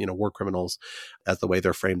war criminals, as the way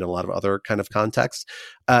they're framed in a lot of other kind of contexts.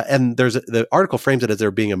 And the article frames it as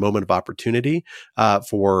there being a moment of opportunity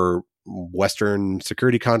for Western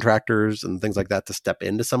security contractors and things like that to step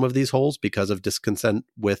into some of these holes because of discontent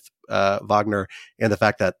with Wagner and the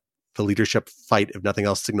fact that the leadership fight, if nothing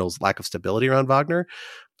else, signals lack of stability around Wagner.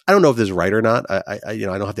 I don't know if this is right or not. I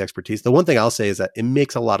don't have the expertise. The one thing I'll say is that it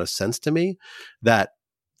makes a lot of sense to me that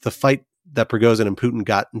the fight that Prigozhin and Putin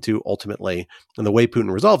got into ultimately, and the way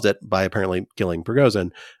Putin resolved it by apparently killing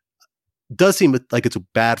Prigozhin, does seem like it's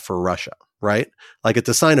bad for Russia, right? Like it's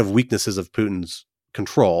a sign of weaknesses of Putin's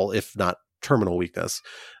control, if not terminal weakness,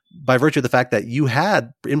 by virtue of the fact that you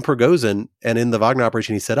had in Prigozhin and in the Wagner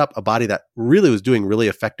operation he set up a body that really was doing really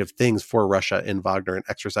effective things for Russia in Wagner and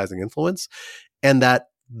exercising influence, and that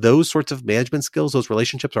those sorts of management skills, those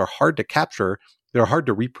relationships are hard to capture. They're hard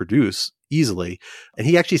to reproduce easily. And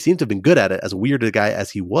he actually seemed to have been good at it, as weird a guy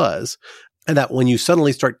as he was. And that when you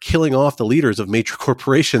suddenly start killing off the leaders of major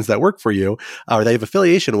corporations that work for you or they have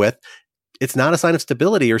affiliation with, it's not a sign of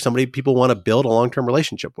stability or somebody people want to build a long-term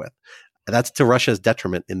relationship with. And that's to Russia's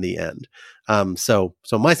detriment in the end. So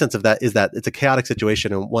my sense of that is that it's a chaotic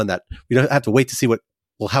situation and one that we don't have to wait to see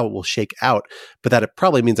how it will shake out, but that it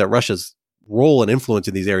probably means that Russia's role and influence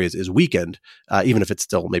in these areas is weakened, even if it's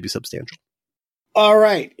still maybe substantial. All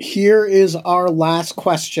right, here is our last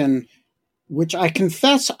question, which I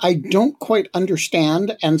confess I don't quite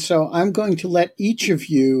understand, and so I'm going to let each of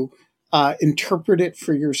you interpret it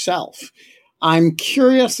for yourself. I'm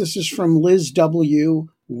curious, this is from Liz W.,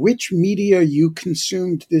 which media you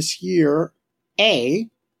consumed this year, A,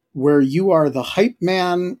 where you are the hype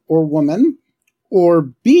man or woman, or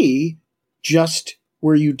B, just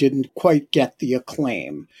where you didn't quite get the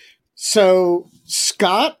acclaim. So,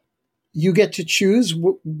 Scott, you get to choose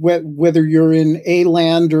whether you're in A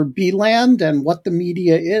land or B land and what the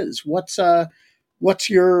media is. What's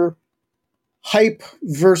your hype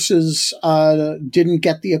versus didn't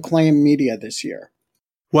get the acclaim media this year?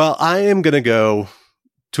 Well, I am going to go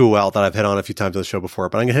to a well that I've hit on a few times on the show before,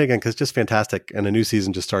 but I'm going to hit again because it's just fantastic. And a new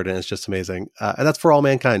season just started and it's just amazing. And that's For All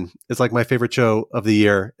Mankind. It's like my favorite show of the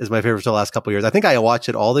year. It's my favorite show the last couple of years. I think I watched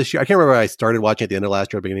it all this year. I can't remember. I started watching at the end of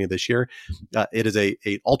last year or beginning of this year. It is a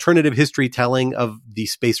alternative history telling of the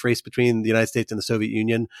space race between the United States and the Soviet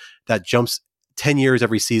Union that jumps 10 years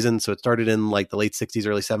every season. So it started in like the late 60s,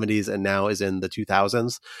 early 70s, and now is in the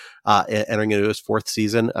 2000s, entering into its fourth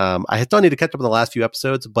season. I still need to catch up on the last few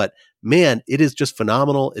episodes, but man, it is just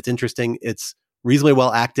phenomenal. It's interesting. It's reasonably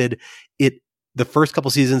well acted. The first couple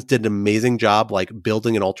seasons did an amazing job, like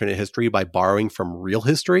building an alternate history by borrowing from real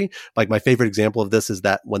history. Like my favorite example of this is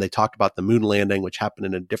that when they talked about the moon landing, which happened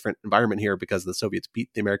in a different environment here because the Soviets beat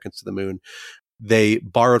the Americans to the moon, they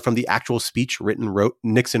borrowed from the actual speech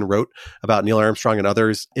Nixon wrote about Neil Armstrong and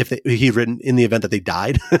others. He'd written in the event that they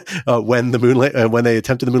died when they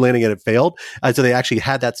attempted the moon landing and it failed. So they actually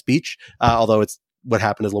had that speech, although what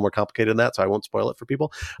happened is a little more complicated than that. So I won't spoil it for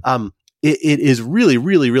people. it is really,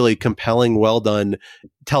 really, really compelling, well done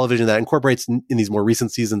television that incorporates in these more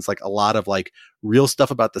recent seasons, like a lot of like real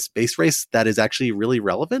stuff about the space race that is actually really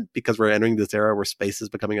relevant because we're entering this era where space is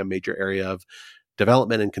becoming a major area of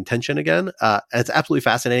development and contention again. And it's absolutely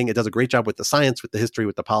fascinating. It does a great job with the science, with the history,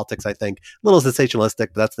 with the politics, I think. A little sensationalistic,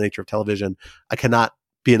 but that's the nature of television. I cannot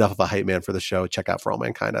be enough of a hype man for the show. Check out For All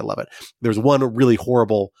Mankind. I love it. There's one really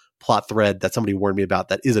horrible plot thread that somebody warned me about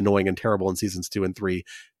that is annoying and terrible in seasons 2 and 3.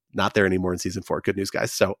 Not there anymore in season 4. Good news,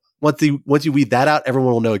 guys. So once you weed that out,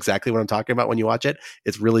 everyone will know exactly what I'm talking about when you watch it.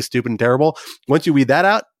 It's really stupid and terrible. Once you weed that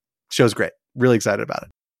out, show's great. Really excited about it.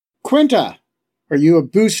 Quinta, are you a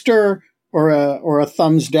booster or a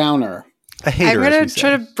thumbs downer? A hater, I'm going to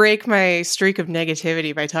try to break my streak of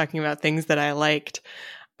negativity by talking about things that I liked.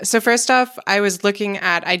 So first off, I was looking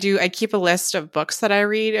at, I keep a list of books that I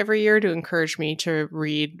read every year to encourage me to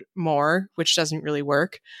read more, which doesn't really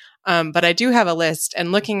work. But I do have a list,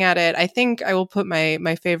 and looking at it, I think I will put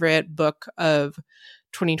my favorite book of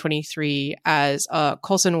 2023 as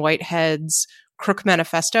Colson Whitehead's Crook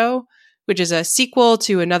Manifesto, which is a sequel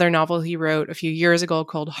to another novel he wrote a few years ago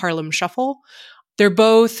called Harlem Shuffle. They're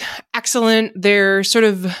both excellent. They're sort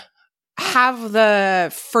of have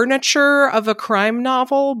the furniture of a crime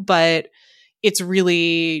novel, but it's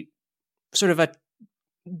really sort of a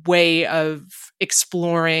way of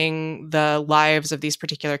exploring the lives of these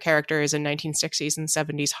particular characters in 1960s and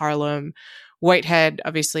 70s Harlem. Whitehead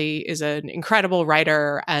obviously is an incredible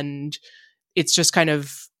writer, and it's just kind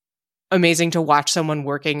of amazing to watch someone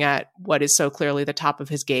working at what is so clearly the top of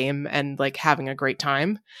his game and like having a great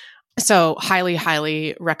time. So highly,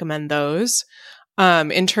 highly recommend those.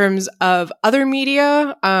 In terms of other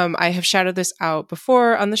media, I have shouted this out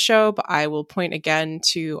before on the show, but I will point again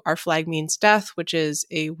to Our Flag Means Death, which is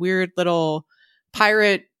a weird little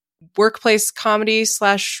pirate workplace comedy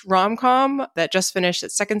 / rom-com that just finished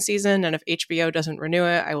its second season. And if HBO doesn't renew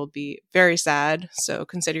it, I will be very sad. So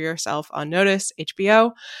consider yourself on notice,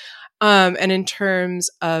 HBO. And in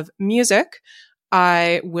terms of music,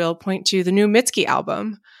 I will point to the new Mitski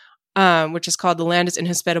album, which is called The Land is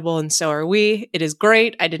Inhospitable and So Are We. It is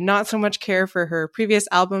great. I did not so much care for her previous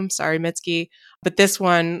album, sorry Mitski, but this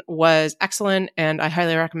one was excellent, and I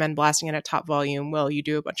highly recommend blasting it at top volume while you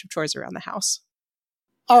do a bunch of chores around the house.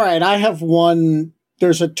 All right, I have one.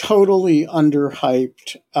 There's a totally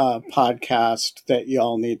underhyped podcast that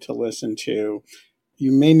y'all need to listen to.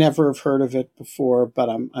 You may never have heard of it before, but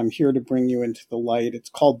I'm here to bring you into the light. It's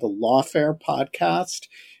called the Lawfare Podcast,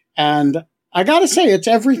 and I gotta say, it's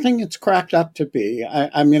everything it's cracked up to be.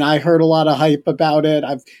 I mean, I heard a lot of hype about it.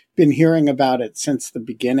 I've been hearing about it since the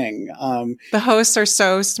beginning. The hosts are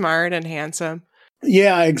so smart and handsome.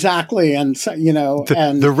 Yeah, exactly. And so,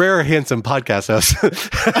 and the rare handsome podcast host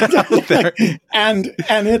out there. And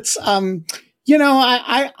it's,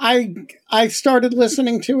 I started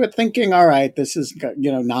listening to it thinking, all right, this is,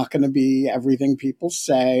 not going to be everything people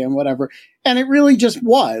say and whatever. And it really just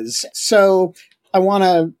was. So I want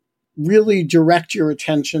to really direct your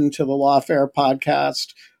attention to the Lawfare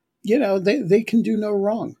Podcast. They can do no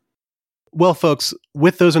wrong. Well, folks,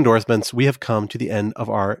 with those endorsements, we have come to the end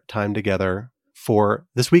of our time together for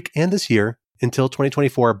this week and this year until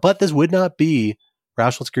 2024. But this would not be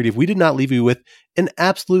Rational Security if we did not leave you with an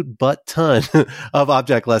absolute butt ton of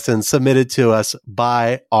object lessons submitted to us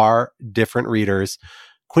by our different readers.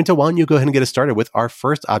 Quinta, why don't you go ahead and get us started with our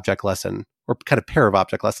first object lesson, or kind of pair of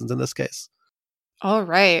object lessons in this case. All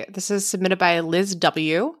right. This is submitted by Liz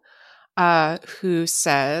W., who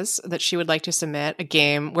says that she would like to submit a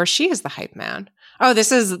game where she is the hype man. Oh,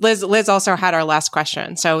 this is Liz. Liz also had our last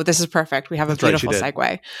question. So this is perfect. We have a beautiful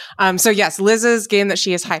segue. So yes, Liz's game that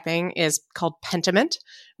she is hyping is called Pentiment,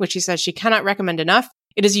 which she says she cannot recommend enough.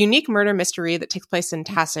 It is a unique murder mystery that takes place in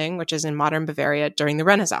Tassing, which is in modern Bavaria during the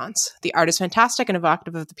Renaissance. The art is fantastic and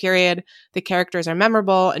evocative of the period. The characters are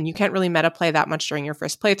memorable, and you can't really meta play that much during your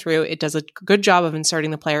first playthrough. It does a good job of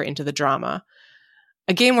inserting the player into the drama.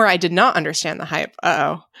 A game where I did not understand the hype.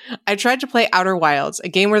 I tried to play Outer Wilds, a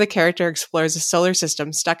game where the character explores a solar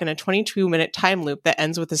system stuck in a 22-minute time loop that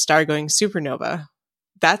ends with a star going supernova.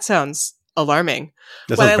 That sounds alarming.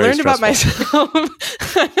 What I learned about myself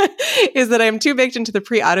is that I am too baked into the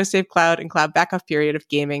pre-autosave cloud and cloud backup period of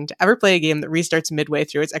gaming to ever play a game that restarts midway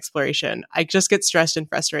through its exploration. I just get stressed and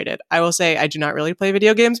frustrated. I will say I do not really play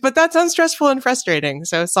video games, but that sounds stressful and frustrating,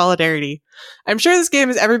 so solidarity. I'm sure this game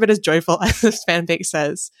is every bit as joyful as this fanbase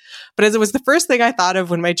says, but as it was the first thing I thought of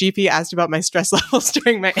when my GP asked about my stress levels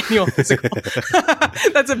during my annual physical.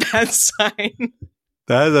 That's a bad sign.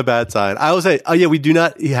 That is a bad sign. I will say, we do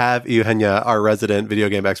not have Eugenia, our resident video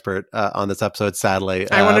game expert, on this episode,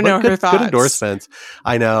 sadly. I want to know her thoughts. Good endorsements.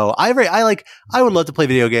 I know. I would love to play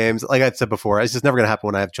video games. Like I've said before, it's just never going to happen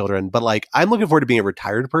when I have children. But like, I'm looking forward to being a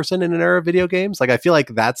retired person in an era of video games. Like, I feel like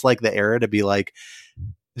that's like the era to be like,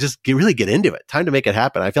 really get into it. Time to make it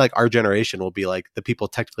happen. I feel like our generation will be like the people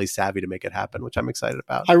technically savvy to make it happen, which I'm excited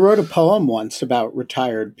about. I wrote a poem once about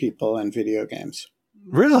retired people and video games.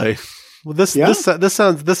 Really? Well, this sounds.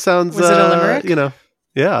 Was it a limerick?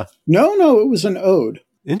 Yeah. No, it was an ode.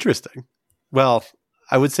 Interesting. Well,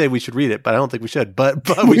 I would say we should read it, but I don't think we should. But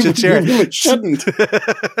we should share it. We shouldn't.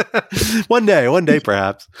 One day,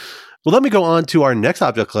 perhaps. Well, let me go on to our next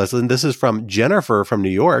object lesson. This is from Jennifer from New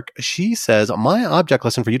York. She says, my object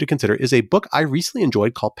lesson for you to consider is a book I recently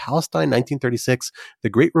enjoyed called Palestine 1936, The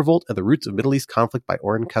Great Revolt and the Roots of Middle East Conflict by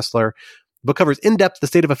Oren Kessler. The book covers in depth the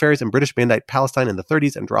state of affairs in British Mandate Palestine in the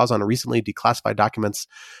 30s and draws on recently declassified documents,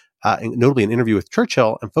 notably an interview with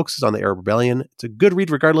Churchill, and focuses on the Arab Rebellion. It's a good read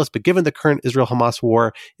regardless, but given the current Israel-Hamas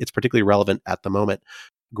war, it's particularly relevant at the moment.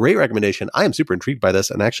 Great recommendation. I am super intrigued by this,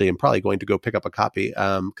 and actually am probably going to go pick up a copy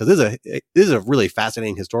because this is a really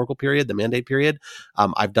fascinating historical period, the Mandate period.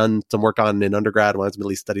 I've done some work on in undergrad when I was a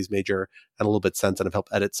Middle East Studies major, and a little bit since, and I've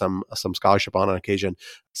helped edit some scholarship on occasion.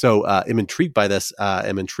 So I'm intrigued by this.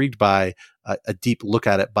 I'm intrigued by a deep look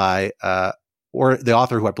at it by or the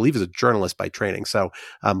author, who I believe is a journalist by training. So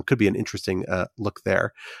could be an interesting look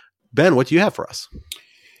there. Ben, what do you have for us?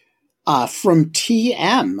 From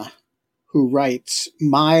TM, who writes,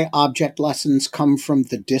 my object lessons come from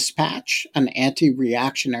The Dispatch, an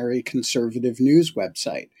anti-reactionary conservative news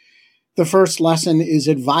website. The first lesson is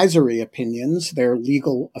Advisory Opinions, their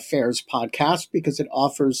legal affairs podcast, because it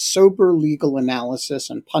offers sober legal analysis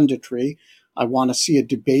and punditry. I want to see a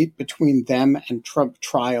debate between them and Trump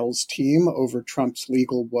trials team over Trump's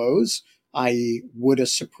legal woes, i.e., would a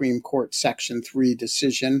Supreme Court Section 3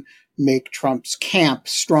 decision make Trump's camp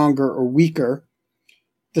stronger or weaker?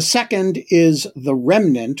 The second is The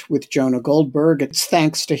Remnant with Jonah Goldberg. It's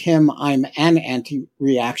thanks to him I'm an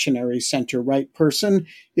anti-reactionary center-right person.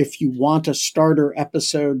 If you want a starter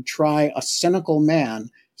episode, try A Cynical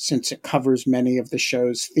Man, since it covers many of the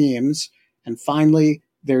show's themes. And finally,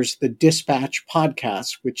 there's the Dispatch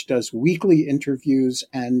podcast, which does weekly interviews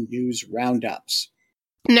and news roundups.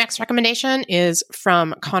 Next recommendation is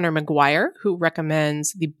from Connor McGuire, who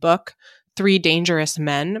recommends the book 3 Dangerous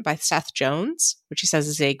Men by Seth Jones, which he says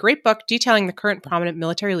is a great book detailing the current prominent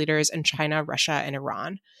military leaders in China, Russia, and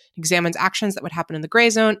Iran. It examines actions that would happen in the gray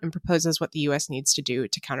zone and proposes what the U.S. needs to do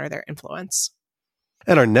to counter their influence.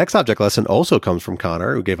 And our next object lesson also comes from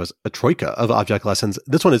Connor, who gave us a troika of object lessons.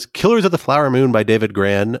 This one is Killers of the Flower Moon by David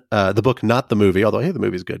Grann. The book, not the movie, although, hey, the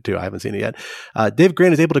movie's good too. I haven't seen it yet. David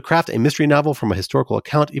Grann is able to craft a mystery novel from a historical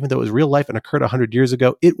account, even though it was real life and occurred 100 years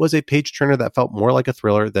ago. It was a page-turner that felt more like a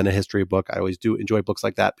thriller than a history book. I always do enjoy books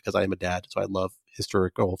like that because I am a dad, so I love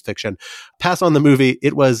historical fiction. Pass on the movie.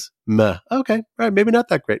 It was meh. Okay, right, maybe not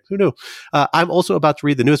that great. Who knew? I'm also about to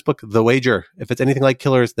read the newest book, The Wager. If it's anything like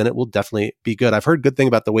Killers, then it will definitely be good. I've heard good thing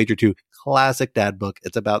about The Wager too. Classic dad book.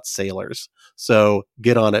 It's about sailors. So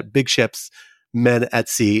get on it. Big ships, men at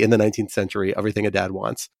sea in the 19th century. Everything a dad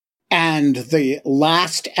wants. And the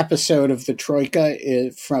last episode of the Troika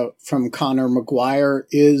is from Connor McGuire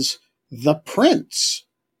is The Prince,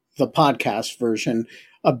 the podcast version.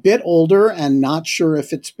 A bit older and not sure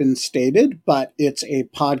if it's been stated, but it's a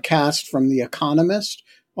podcast from The Economist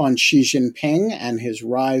on Xi Jinping and his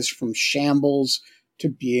rise from shambles to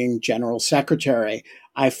being general secretary.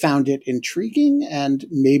 I found it intriguing and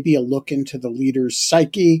maybe a look into the leader's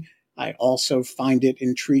psyche. I also find it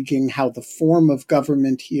intriguing how the form of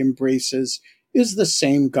government he embraces is the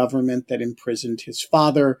same government that imprisoned his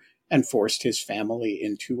father and forced his family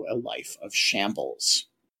into a life of shambles.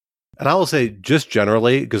 And I will say, just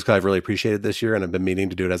generally, because I've really appreciated this year and I've been meaning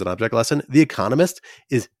to do it as an object lesson, The Economist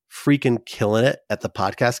is freaking killing it at the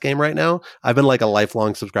podcast game right now. I've been like a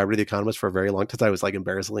lifelong subscriber to The Economist for a very long time. Since I was like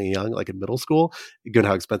embarrassingly young, like in middle school, given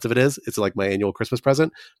how expensive it is. It's like my annual Christmas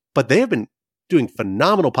present. But they have been doing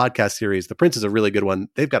phenomenal podcast series. The Prince is a really good one.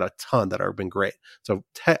 They've got a ton that have been great. So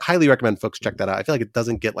highly recommend folks check that out. I feel like it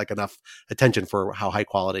doesn't get like enough attention for how high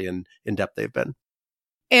quality and in-depth they've been.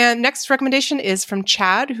 And next recommendation is from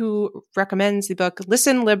Chad, who recommends the book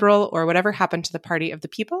Listen, Liberal, or Whatever Happened to the Party of the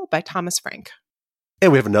People by Thomas Frank.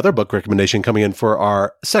 And we have another book recommendation coming in for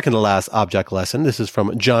our second to last object lesson. This is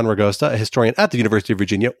from John Ragosta, a historian at the University of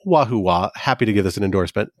Virginia. Wahoo wah. Happy to give this an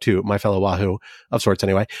endorsement to my fellow Wahoo, of sorts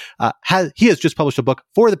anyway. He has just published a book,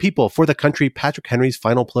 For the People, for the Country, Patrick Henry's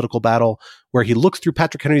Final Political Battle, where he looks through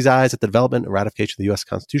Patrick Henry's eyes at the development and ratification of the U.S.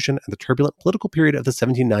 Constitution and the turbulent political period of the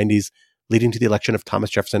 1790s, leading to the election of Thomas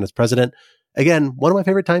Jefferson as president. Again, one of my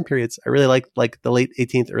favorite time periods. I really like the late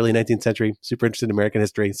 18th, early 19th century. Super interested in American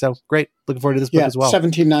history. So great. Looking forward to this book as well.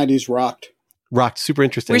 1790s rocked. Rocked. Super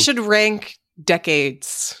interesting. We should rank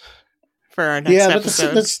decades for our next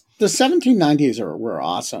episode. But the 1790s were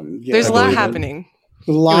awesome. There's a lot happening.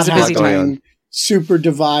 There's a lot busy happening. Super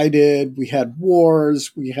divided. We had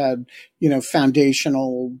wars. We had,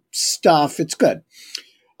 foundational stuff. It's good.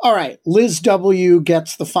 All right. Liz W.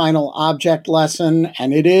 gets the final object lesson,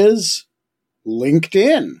 and it is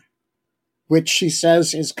LinkedIn, which she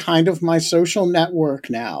says is kind of my social network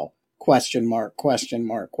now. ?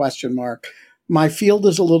 My field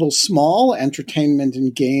is a little small, entertainment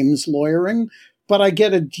and games lawyering, but I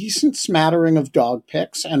get a decent smattering of dog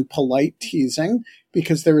pics and polite teasing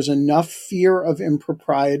because there is enough fear of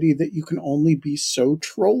impropriety that you can only be so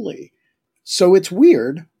trolly. So it's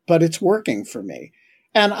weird, but it's working for me.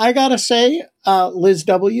 And I gotta say, Liz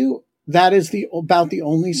W., that is about the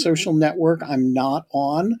only social network I'm not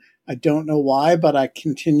on. I don't know why, but I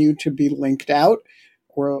continue to be linked out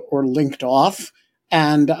or linked off.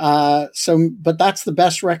 And but that's the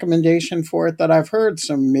best recommendation for it that I've heard.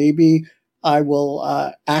 So maybe I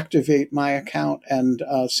will activate my account and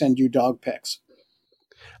send you dog pics.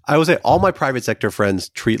 I would say all my private sector friends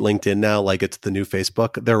treat LinkedIn now like it's the new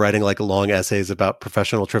Facebook. They're writing like long essays about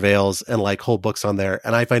professional travails and like whole books on there.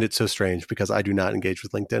 And I find it so strange because I do not engage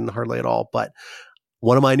with LinkedIn hardly at all. But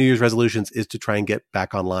one of my New Year's resolutions is to try and get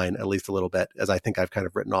back online at least a little bit, as I think I've kind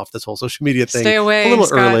of written off this whole social media thing. Stay away, a little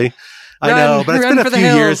Scott. early. I know, but it's been a few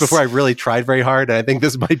hills. years before I really tried very hard. And I think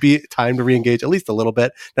this might be time to re-engage at least a little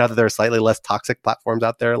bit now that there are slightly less toxic platforms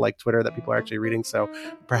out there like Twitter that people are actually reading. So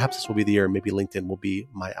perhaps this will be the year. Maybe LinkedIn will be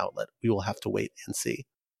my outlet. We will have to wait and see.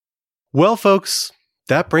 Well, folks,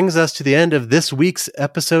 that brings us to the end of this week's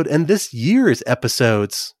episode and this year's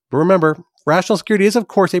episodes. But remember, Rational Security is, of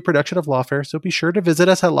course, a production of Lawfare, so be sure to visit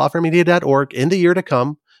us at lawfaremedia.org in the year to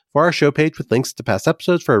come for our show page with links to past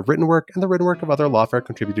episodes, for our written work and the written work of other Lawfare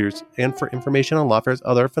contributors, and for information on Lawfare's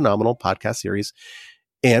other phenomenal podcast series.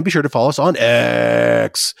 And be sure to follow us on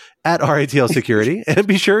X at RATL Security, and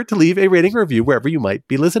be sure to leave a rating or review wherever you might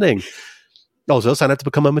be listening. Also, sign up to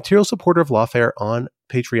become a material supporter of Lawfare on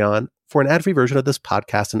Patreon for an ad-free version of this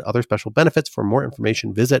podcast and other special benefits. For more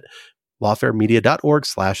information, visit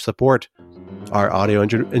lawfaremedia.org/support. Our audio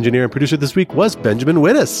engineer and producer this week was Benjamin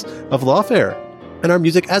Wittes of Lawfare. And our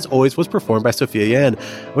music, as always, was performed by Sophia Yan.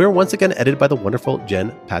 We were once again edited by the wonderful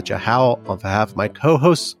Jen Patja Howell. On behalf of my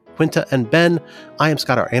co-hosts, Quinta and Ben, I am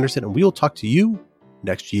Scott R. Anderson, and we will talk to you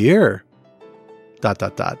next year. ...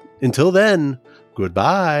 Until then,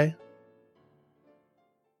 goodbye.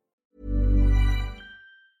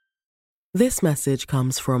 This message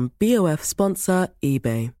comes from BOF sponsor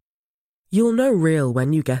eBay. You'll know real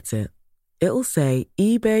when you get it. It'll say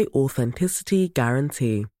eBay Authenticity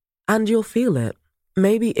Guarantee. And you'll feel it.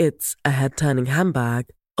 Maybe it's a head-turning handbag,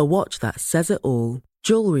 a watch that says it all,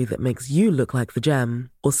 jewelry that makes you look like the gem,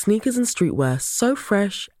 or sneakers and streetwear so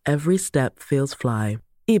fresh every step feels fly.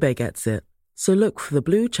 eBay gets it. So look for the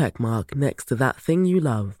blue check mark next to that thing you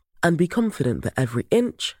love and be confident that every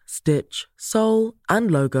inch, stitch, sole, and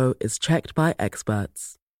logo is checked by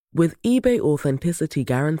experts. With eBay Authenticity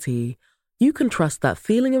Guarantee, you can trust that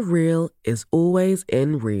feeling of real is always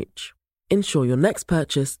in reach. Ensure your next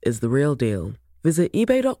purchase is the real deal. Visit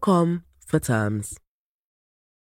ebay.com for terms.